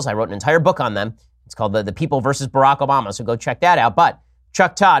those scandals? I wrote an entire book on them. It's called The People versus Barack Obama, so go check that out. But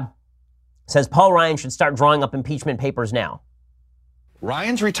Chuck Todd says Paul Ryan should start drawing up impeachment papers now.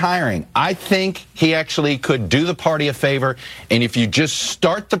 Ryan's retiring. I think he actually could do the party a favor. And if you just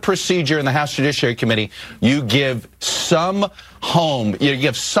start the procedure in the House Judiciary Committee, you give some home, you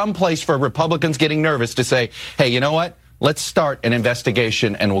give some place for Republicans getting nervous to say, hey, you know what? Let's start an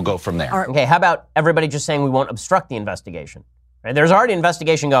investigation and we'll go from there. Right. Okay, how about everybody just saying we won't obstruct the investigation? Right? There's already an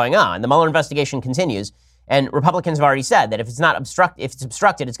investigation going on. The Mueller investigation continues. And Republicans have already said that if it's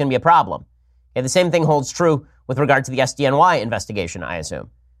obstructed, it's going to be a problem. Okay, the same thing holds true with regard to the SDNY investigation, I assume.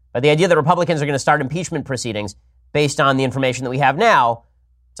 But the idea that Republicans are going to start impeachment proceedings based on the information that we have now,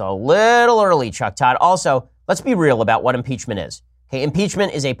 it's a little early, Chuck Todd. Also, let's be real about what impeachment is. Okay,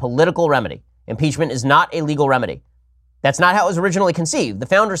 impeachment is a political remedy. Impeachment is not a legal remedy. That's not how it was originally conceived. The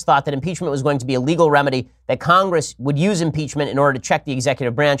founders thought that impeachment was going to be a legal remedy, that Congress would use impeachment in order to check the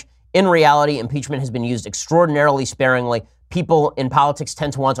executive branch. In reality, impeachment has been used extraordinarily sparingly. People in politics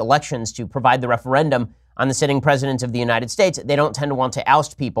tend to want elections to provide the referendum on the sitting president of the United States. They don't tend to want to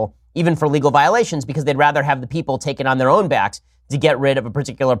oust people, even for legal violations, because they'd rather have the people take it on their own backs to get rid of a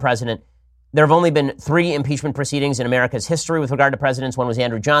particular president. There have only been 3 impeachment proceedings in America's history with regard to presidents. One was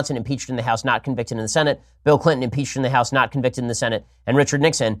Andrew Johnson, impeached in the House, not convicted in the Senate. Bill Clinton, impeached in the House, not convicted in the Senate. And Richard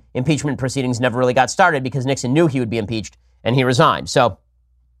Nixon, impeachment proceedings never really got started because Nixon knew he would be impeached and he resigned. So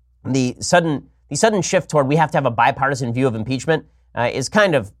the sudden shift toward we have to have a bipartisan view of impeachment is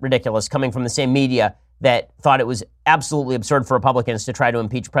kind of ridiculous, coming from the same media that thought it was absolutely absurd for Republicans to try to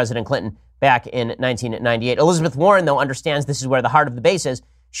impeach President Clinton back in 1998. Elizabeth Warren, though, understands this is where the heart of the base is.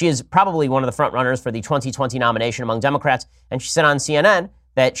 She is probably one of the front runners for the 2020 nomination among Democrats, and she said on CNN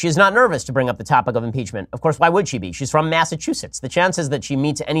that she is not nervous to bring up the topic of impeachment. Of course, why would she be? She's from Massachusetts. The chances that she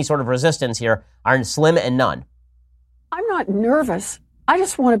meets any sort of resistance here are slim and none. I'm not nervous. I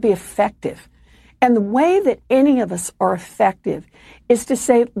just want to be effective. And the way that any of us are effective is to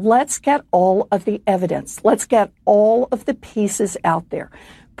say, let's get all of the evidence. Let's get all of the pieces out there.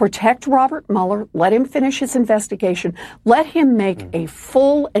 Protect Robert Mueller. Let him finish his investigation. Let him make a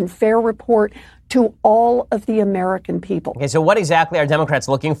full and fair report to all of the American people. Okay, so what exactly are Democrats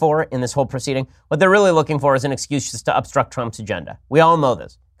looking for in this whole proceeding? What they're really looking for is an excuse just to obstruct Trump's agenda. We all know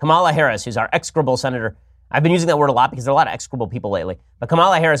this. Kamala Harris, who's our execrable senator, I've been using that word a lot because there are a lot of execrable people lately. But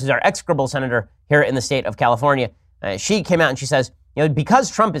Kamala Harris, who's our execrable senator here in the state of California, she came out and she says,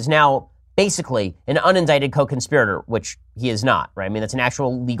 because Trump is now basically an unindicted co-conspirator, which he is not, right? I mean, that's an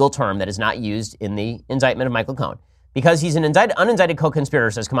actual legal term that is not used in the indictment of Michael Cohen. Because he's an unindicted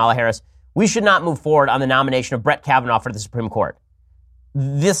co-conspirator, says Kamala Harris, we should not move forward on the nomination of Brett Kavanaugh for the Supreme Court.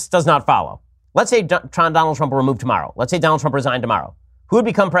 This does not follow. Let's say Donald Trump were removed tomorrow. Let's say Donald Trump resigned tomorrow. Who would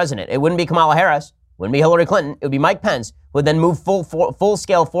become president? It wouldn't be Kamala Harris. Wouldn't be Hillary Clinton. It would be Mike Pence, who would then move full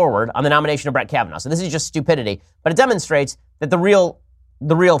scale forward on the nomination of Brett Kavanaugh. So this is just stupidity, but it demonstrates that the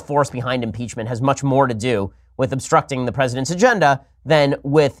real force behind impeachment has much more to do with obstructing the president's agenda than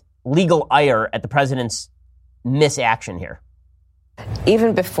with legal ire at the president's misaction here.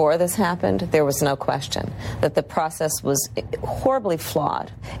 Even before this happened, there was no question that the process was horribly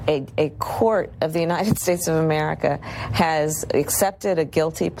flawed. A court of the United States of America has accepted a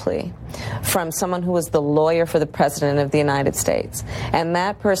guilty plea from someone who was the lawyer for the President of the United States. And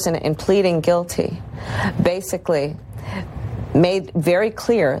that person, in pleading guilty, basically made very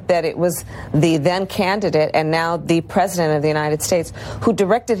clear that it was the then candidate and now the President of the United States who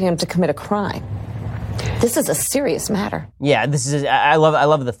directed him to commit a crime. This is a serious matter. Yeah, I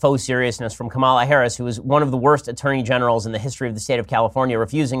love the faux seriousness from Kamala Harris, who was one of the worst attorney generals in the history of the state of California,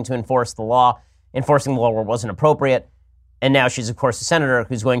 refusing to enforce the law, enforcing the law where it wasn't appropriate. And now she's, of course, a senator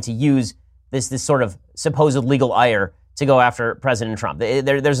who's going to use this sort of supposed legal ire to go after President Trump.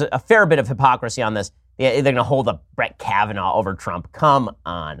 There's a fair bit of hypocrisy on this. They're going to hold up Brett Kavanaugh over Trump. Come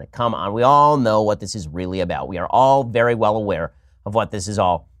on. We all know what this is really about. We are all very well aware of what this is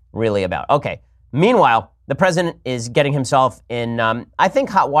all really about. Okay. Meanwhile, the president is getting himself in, I think,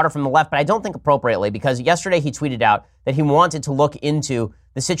 hot water from the left, but I don't think appropriately, because yesterday he tweeted out that he wanted to look into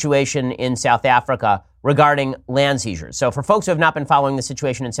the situation in South Africa regarding land seizures. So for folks who have not been following the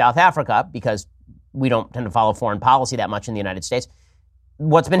situation in South Africa, because we don't tend to follow foreign policy that much in the United States,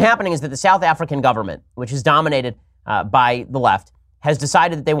 what's been happening is that the South African government, which is dominated by the left, has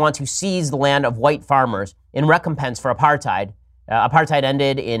decided that they want to seize the land of white farmers in recompense for apartheid. Apartheid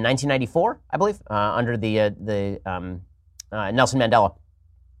ended in 1994, I believe, under the Nelson Mandela.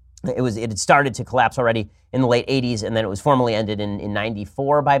 It had started to collapse already in the late 80s, and then it was formally ended in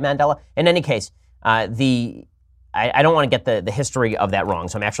 94 by Mandela. In any case, I don't want to get the history of that wrong,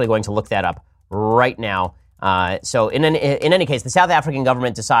 so I'm actually going to look that up right now. So in any case, the South African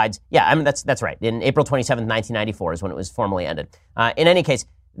government decides, that's right. In April 27th, 1994 is when it was formally ended. In any case,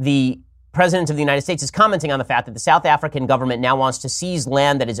 the President of the United States is commenting on the fact that the South African government now wants to seize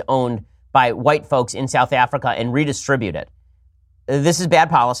land that is owned by white folks in South Africa and redistribute it. This is bad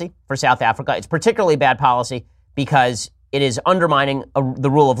policy for South Africa. It's particularly bad policy because it is undermining the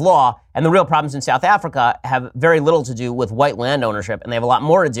rule of law, and the real problems in South Africa have very little to do with white land ownership, and they have a lot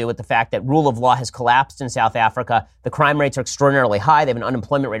more to do with the fact that rule of law has collapsed in South Africa. The crime rates are extraordinarily high. They have an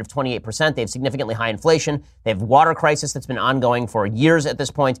unemployment rate of 28%. They have significantly high inflation. They have water crisis that's been ongoing for years at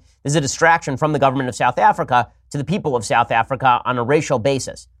this point. This is a distraction from the government of South Africa to the people of South Africa on a racial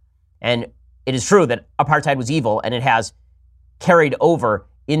basis. And it is true that apartheid was evil, and it has carried over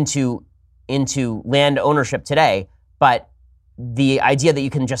into land ownership today. But the idea that you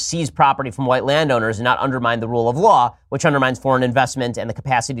can just seize property from white landowners and not undermine the rule of law, which undermines foreign investment and the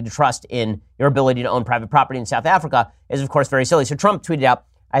capacity to trust in your ability to own private property in South Africa, is, of course, very silly. So Trump tweeted out,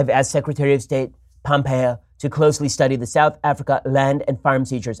 "I've asked Secretary of State Pompeo to closely study the South Africa land and farm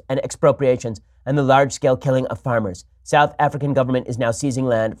seizures and expropriations and the large-scale killing of farmers. South African government is now seizing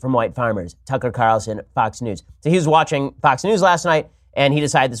land from white farmers." Tucker Carlson, Fox News. So he was watching Fox News last night, and he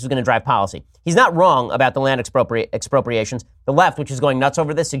decided this was going to drive policy. He's not wrong about the land expropriations. The left, which is going nuts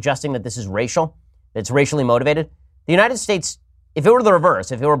over this, suggesting that this is racial, that it's racially motivated. The United States, if it were the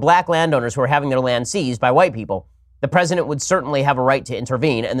reverse, if it were black landowners who were having their land seized by white people, the president would certainly have a right to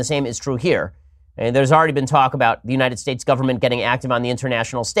intervene, and the same is true here. And there's already been talk about the United States government getting active on the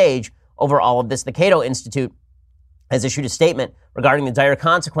international stage over all of this. The Cato Institute has issued a statement regarding the dire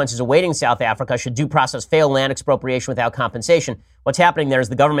consequences awaiting South Africa should due process fail land expropriation without compensation. What's happening there is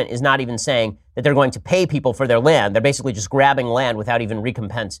the government is not even saying that they're going to pay people for their land. They're basically just grabbing land without even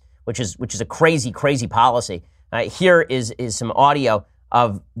recompense, which is a crazy, crazy policy. Here is some audio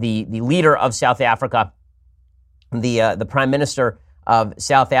of the leader of South Africa, the Prime Minister of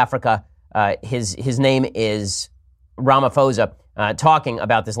South Africa. His name is Ramaphosa, talking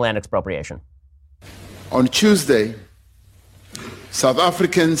about this land expropriation. On Tuesday, South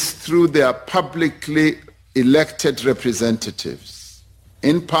Africans, through their publicly elected representatives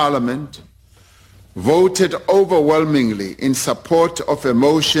in Parliament, voted overwhelmingly in support of a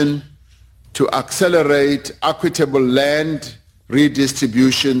motion to accelerate equitable land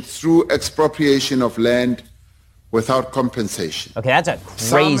redistribution through expropriation of land without compensation. Okay, that's a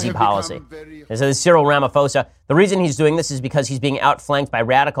crazy policy. And so Cyril Ramaphosa, the reason he's doing this is because he's being outflanked by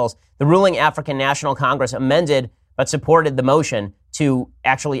radicals. The ruling African National Congress amended but supported the motion to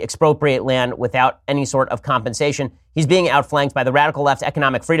actually expropriate land without any sort of compensation. He's being outflanked by the radical left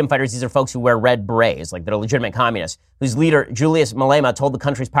economic freedom fighters. These are folks who wear red berets, like they're legitimate communists, whose leader, Julius Malema, told the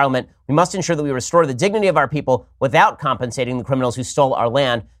country's parliament, "We must ensure that we restore the dignity of our people without compensating the criminals who stole our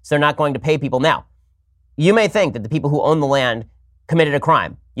land, so they're not going to pay people." Now, you may think that the people who own the land committed a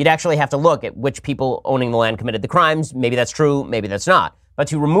crime. You'd actually have to look at which people owning the land committed the crimes. Maybe that's true, maybe that's not. But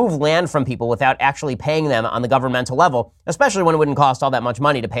to remove land from people without actually paying them on the governmental level, especially when it wouldn't cost all that much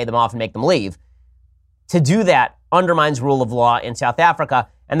money to pay them off and make them leave, to do that undermines rule of law in South Africa,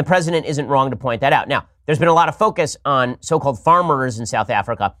 and the president isn't wrong to point that out. Now, there's been a lot of focus on so-called farm murders in South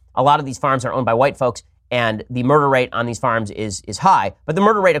Africa. A lot of these farms are owned by white folks, and the murder rate on these farms is high. But the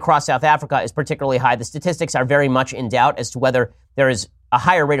murder rate across South Africa is particularly high. The statistics are very much in doubt as to whether there is a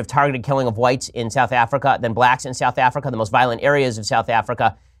higher rate of targeted killing of whites in South Africa than blacks in South Africa. The most violent areas of South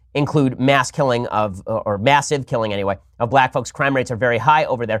Africa include massive killing of black folks. Crime rates are very high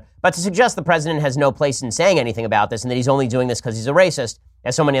over there. But to suggest the president has no place in saying anything about this and that he's only doing this because he's a racist,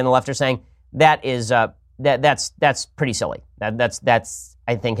 as so many on the left are saying, that is that's pretty silly. That's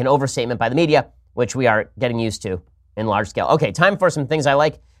I think an overstatement by the media, which we are getting used to in large scale. Okay, time for some things I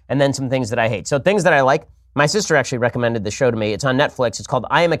like and then some things that I hate. So things that I like, my sister actually recommended the show to me. It's on Netflix. It's called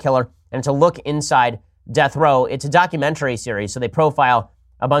I Am a Killer, and it's a look inside death row. It's a documentary series, so they profile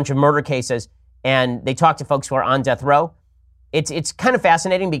a bunch of murder cases, and they talk to folks who are on death row. It's kind of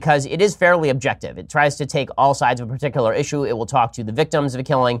fascinating because it is fairly objective. It tries to take all sides of a particular issue. It will talk to the victims of a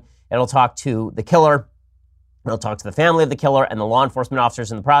killing. It'll talk to the killer. It'll talk to the family of the killer and the law enforcement officers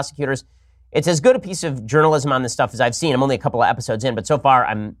and the prosecutors. It's as good a piece of journalism on this stuff as I've seen. I'm only a couple of episodes in, but so far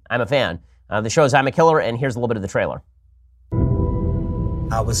I'm a fan. The show is I'm a Killer, and here's a little bit of the trailer.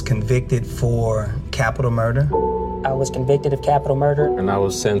 I was convicted for capital murder. I was convicted of capital murder. And I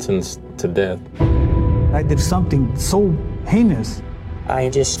was sentenced to death. I did something so heinous. I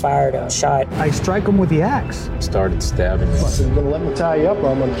just fired a shot. I strike him with the axe. Started stabbing him. I said, "You're gonna let me tie you up or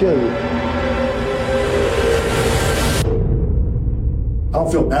I'm gonna kill you." I don't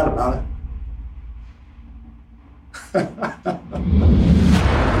feel bad about it.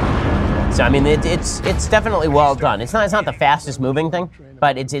 So I mean, it's definitely well done. It's not the fastest moving thing,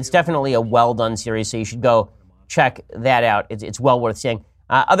 but it's definitely a well done series. So you should go check that out. It's well worth seeing.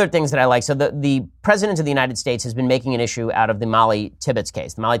 Other things that I like. So the president of the United States has been making an issue out of the Molly Tibbetts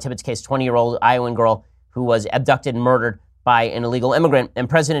case. The Molly Tibbetts case, 20-year-old Iowan girl who was abducted and murdered by an illegal immigrant. And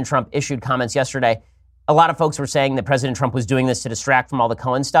President Trump issued comments yesterday. A lot of folks were saying that President Trump was doing this to distract from all the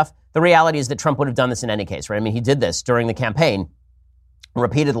Cohen stuff. The reality is that Trump would have done this in any case, right? I mean, he did this during the campaign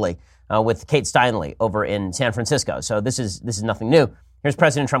repeatedly with Kate Steinle over in San Francisco. So this is nothing new. Here's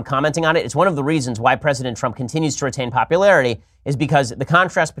President Trump commenting on it. It's one of the reasons why President Trump continues to retain popularity is because the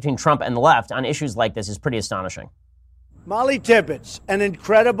contrast between Trump and the left on issues like this is pretty astonishing. Molly Tibbetts, an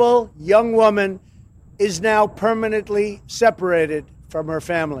incredible young woman, is now permanently separated from her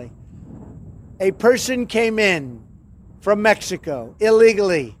family. A person came in from Mexico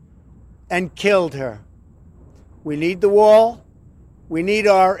illegally and killed her. We need the wall. We need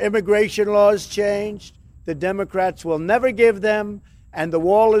our immigration laws changed. The Democrats will never give them, and the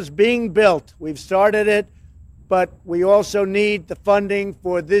wall is being built. We've started it, but we also need the funding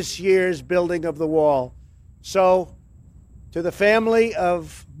for this year's building of the wall. So, to the family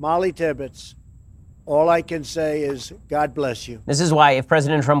of Molly Tibbetts, all I can say is God bless you. This is why if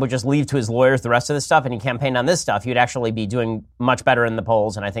President Trump would just leave to his lawyers the rest of this stuff and he campaigned on this stuff, he would actually be doing much better in the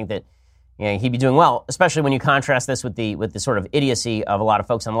polls. And I think that he'd be doing well, especially when you contrast this with the sort of idiocy of a lot of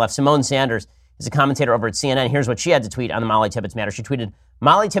folks on the left. Simone Sanders is a commentator over at CNN. Here's what she had to tweet on the Molly Tibbetts matter. She tweeted,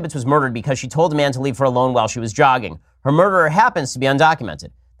 Molly Tibbetts was murdered because she told a man to leave her alone while she was jogging. Her murderer happens to be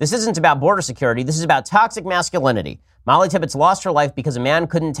undocumented. This isn't about border security. This is about toxic masculinity. Molly Tibbetts lost her life because a man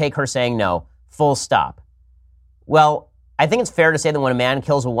couldn't take her saying no. Full stop. Well, I think it's fair to say that when a man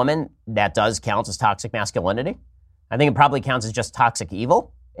kills a woman, that does count as toxic masculinity. I think it probably counts as just toxic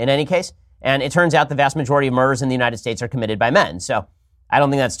evil in any case. And it turns out the vast majority of murders in the United States are committed by men. So I don't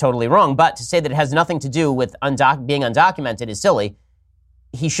think that's totally wrong. But to say that it has nothing to do with being undocumented is silly.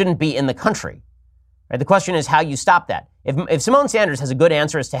 He shouldn't be in the country. Right? The question is how you stop that. If Simone Sanders has a good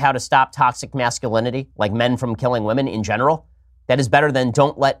answer as to how to stop toxic masculinity, like men from killing women in general, that is better than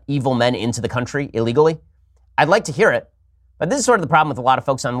don't let evil men into the country illegally, I'd like to hear it. But this is sort of the problem with a lot of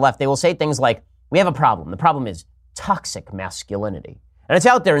folks on the left. They will say things like, we have a problem. The problem is toxic masculinity. And it's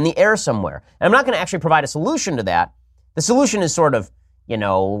out there in the air somewhere. And I'm not going to actually provide a solution to that. The solution is sort of,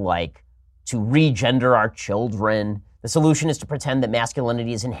 like to regender our children. The solution is to pretend that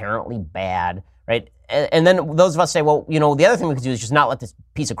masculinity is inherently bad, right? And then those of us say, well, the other thing we could do is just not let this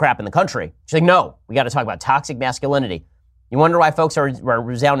piece of crap in the country. She's like, no, we got to talk about toxic masculinity. You wonder why folks are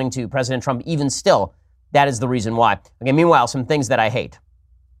resounding to President Trump even still. That is the reason why. Okay, meanwhile, some things that I hate.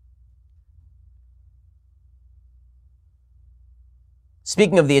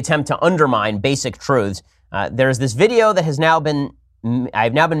 Speaking of the attempt to undermine basic truths, there's this video that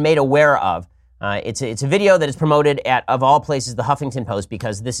I've now been made aware of. It's a video that is promoted at, of all places, the Huffington Post,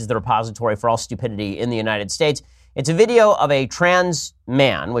 because this is the repository for all stupidity in the United States. It's a video of a trans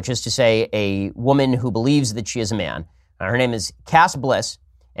man, which is to say a woman who believes that she is a man. Her name is Cass Bliss,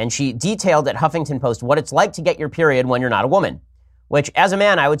 and she detailed at Huffington Post what it's like to get your period when you're not a woman, which as a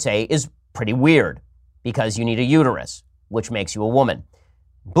man I would say is pretty weird because you need a uterus, which makes you a woman.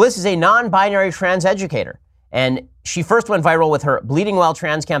 Bliss is a non-binary trans educator, and she first went viral with her Bleeding Well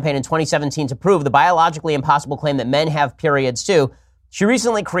Trans campaign in 2017 to prove the biologically impossible claim that men have periods too. She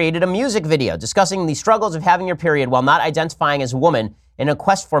recently created a music video discussing the struggles of having your period while not identifying as a woman in a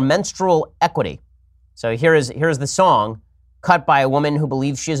quest for menstrual equity. So here's the song cut by a woman who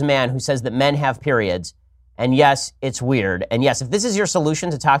believes she is a man who says that men have periods. And yes, it's weird. And yes, if this is your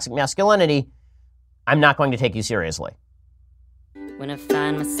solution to toxic masculinity, I'm not going to take you seriously. When I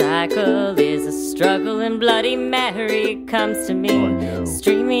find my cycle is a struggle and Bloody Mary comes to me. Oh, no.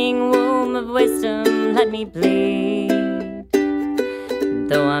 Streaming womb of wisdom, let me bleed.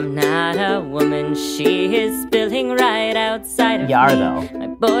 Though I'm not a woman, she is spilling right outside of me. You are, though. My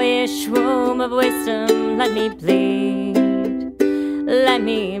boyish womb of wisdom, let me bleed. Let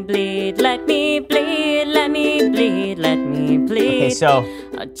me bleed, let me bleed, let me bleed, let me bleed. Okay, so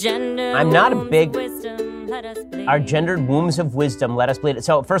I'm not a big... Our gendered wombs of wisdom, let us bleed.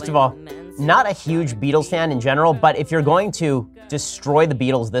 So first of all, not a huge Beatles fan in general, but if you're going to destroy the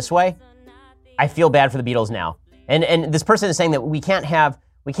Beatles this way, I feel bad for the Beatles now. And this person is saying that we can't have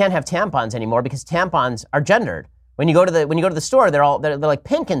tampons anymore because tampons are gendered. When you go to the store, they're like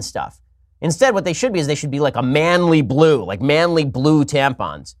pink and stuff. Instead, what they should be is they should be like a manly blue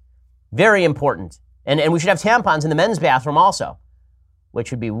tampons. Very important. And we should have tampons in the men's bathroom also,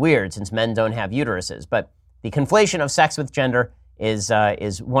 which would be weird since men don't have uteruses. But the conflation of sex with gender is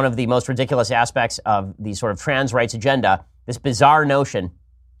one of the most ridiculous aspects of the sort of trans rights agenda. This bizarre notion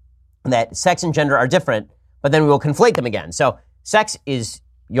that sex and gender are different, but then we will conflate them again. So sex is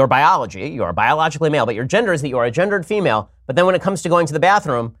your biology. You are biologically male, but your gender is that you are a gendered female, But then when it comes to going to the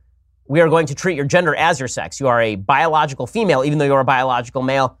bathroom, we are going to treat your gender as your sex. You are a biological female, even though you're a biological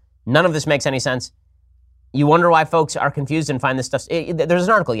male. None of this makes any sense. You wonder why folks are confused and find this stuff. There's an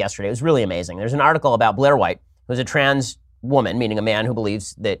article yesterday. It was really amazing. There's an article about Blair White, who's a trans woman, meaning a man who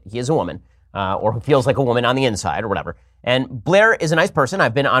believes that he is a woman, or who feels like a woman on the inside or whatever. And Blair is a nice person.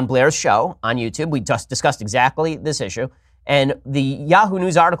 I've been on Blair's show on YouTube. We just discussed exactly this issue. And the Yahoo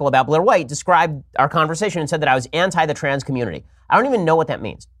News article about Blair White described our conversation and said that I was anti the trans community. I don't even know what that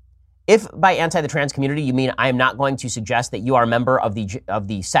means. If by anti the trans community you mean I am not going to suggest that you are a member of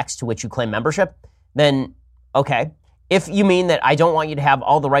the sex to which you claim membership, then okay. If you mean that I don't want you to have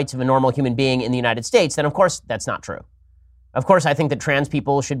all the rights of a normal human being in the United States, then of course that's not true. Of course, I think that trans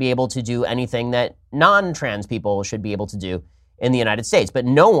people should be able to do anything that non-trans people should be able to do in the United States. But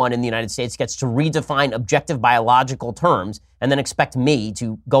no one in the United States gets to redefine objective biological terms and then expect me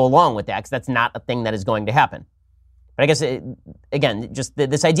to go along with that, because that's not a thing that is going to happen. But I guess, again, just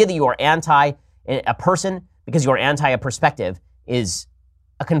this idea that you are anti a person because you are anti a perspective is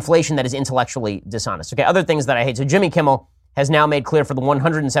a conflation that is intellectually dishonest. Okay, other things that I hate. So Jimmy Kimmel has now made clear for the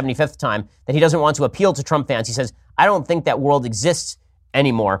 175th time that he doesn't want to appeal to Trump fans. He says, I don't think that world exists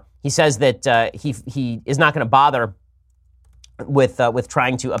anymore. He says that he is not going to bother with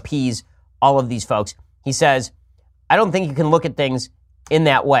trying to appease all of these folks. He says, I don't think you can look at things in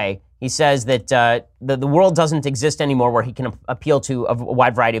that way. He says that the world doesn't exist anymore where he can appeal to a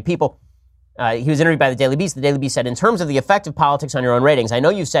wide variety of people. He was interviewed by the Daily Beast. The Daily Beast said, in terms of the effect of politics on your own ratings, I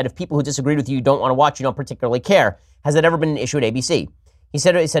know you've said if people who disagreed with you don't want to watch, you don't particularly care. Has that ever been an issue at ABC?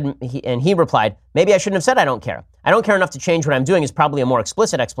 He replied, maybe I shouldn't have said I don't care. I don't care enough to change what I'm doing is probably a more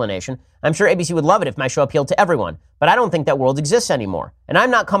explicit explanation. I'm sure ABC would love it if my show appealed to everyone, but I don't think that world exists anymore, and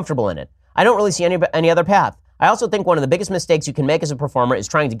I'm not comfortable in it. I don't really see any other path. I also think one of the biggest mistakes you can make as a performer is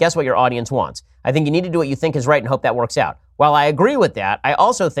trying to guess what your audience wants. I think you need to do what you think is right and hope that works out. While I agree with that, I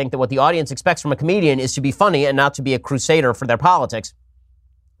also think that what the audience expects from a comedian is to be funny and not to be a crusader for their politics.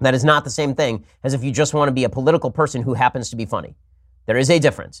 That is not the same thing as if you just want to be a political person who happens to be funny. There is a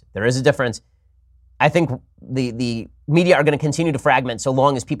difference. There is a difference. I think the media are going to continue to fragment so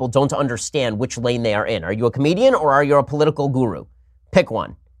long as people don't understand which lane they are in. Are you a comedian or are you a political guru? Pick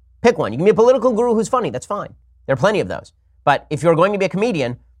one. Pick one. You can be a political guru who's funny. That's fine. There are plenty of those. But if you're going to be a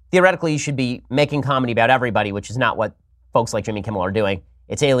comedian, theoretically you should be making comedy about everybody, which is not what folks like Jimmy Kimmel are doing.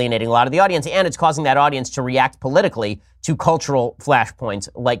 It's alienating a lot of the audience, and it's causing that audience to react politically to cultural flashpoints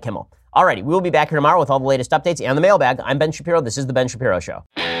like Kimmel. Alrighty, we will be back here tomorrow with all the latest updates and the mailbag. I'm Ben Shapiro. This is The Ben Shapiro Show.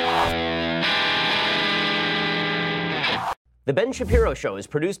 The Ben Shapiro Show is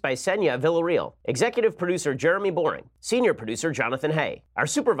produced by Senya Villarreal, executive producer Jeremy Boring, senior producer Jonathan Hay. Our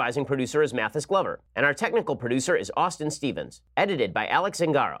supervising producer is Mathis Glover, and our technical producer is Austin Stevens. Edited by Alex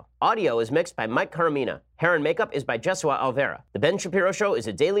Zingaro. Audio is mixed by Mike Caramina. Hair and makeup is by Jesua Alvera. The Ben Shapiro Show is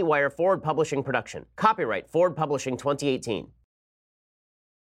a Daily Wire Forward Publishing production. Copyright Forward Publishing 2018.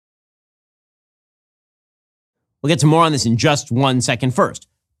 We'll get to more on this in just 1 second. First,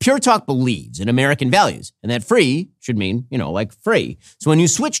 Pure Talk believes in American values, and that free should mean, like free. So when you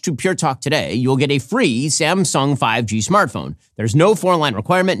switch to Pure Talk today, you'll get a free Samsung 5G smartphone. There's no foreign line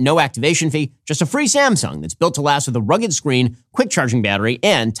requirement, no activation fee, just a free Samsung that's built to last with a rugged screen, quick charging battery,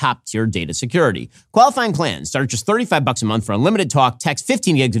 and top-tier data security. Qualifying plans start at just $35 a month for unlimited talk, text,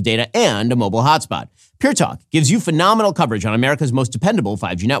 15 gigs of data, and a mobile hotspot. Pure Talk gives you phenomenal coverage on America's most dependable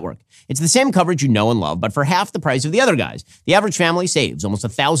 5G network. It's the same coverage you know and love, but for half the price of the other guys. The average family saves almost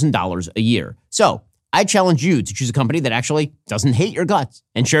 $1,000 a year. So I challenge you to choose a company that actually doesn't hate your guts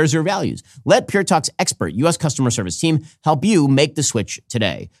and shares your values. Let Pure Talk's expert U.S. customer service team help you make the switch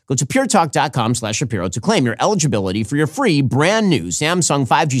today. Go to puretalk.com/Shapiro to claim your eligibility for your free brand new Samsung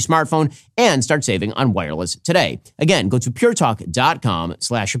 5G smartphone and start saving on wireless today. Again, go to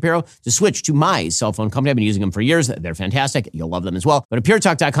puretalk.com/Shapiro to switch to my cell phone company. I've been using them for years. They're fantastic. You'll love them as well. Go to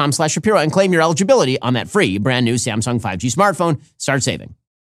puretalk.com/Shapiro and claim your eligibility on that free brand new Samsung 5G smartphone. Start saving.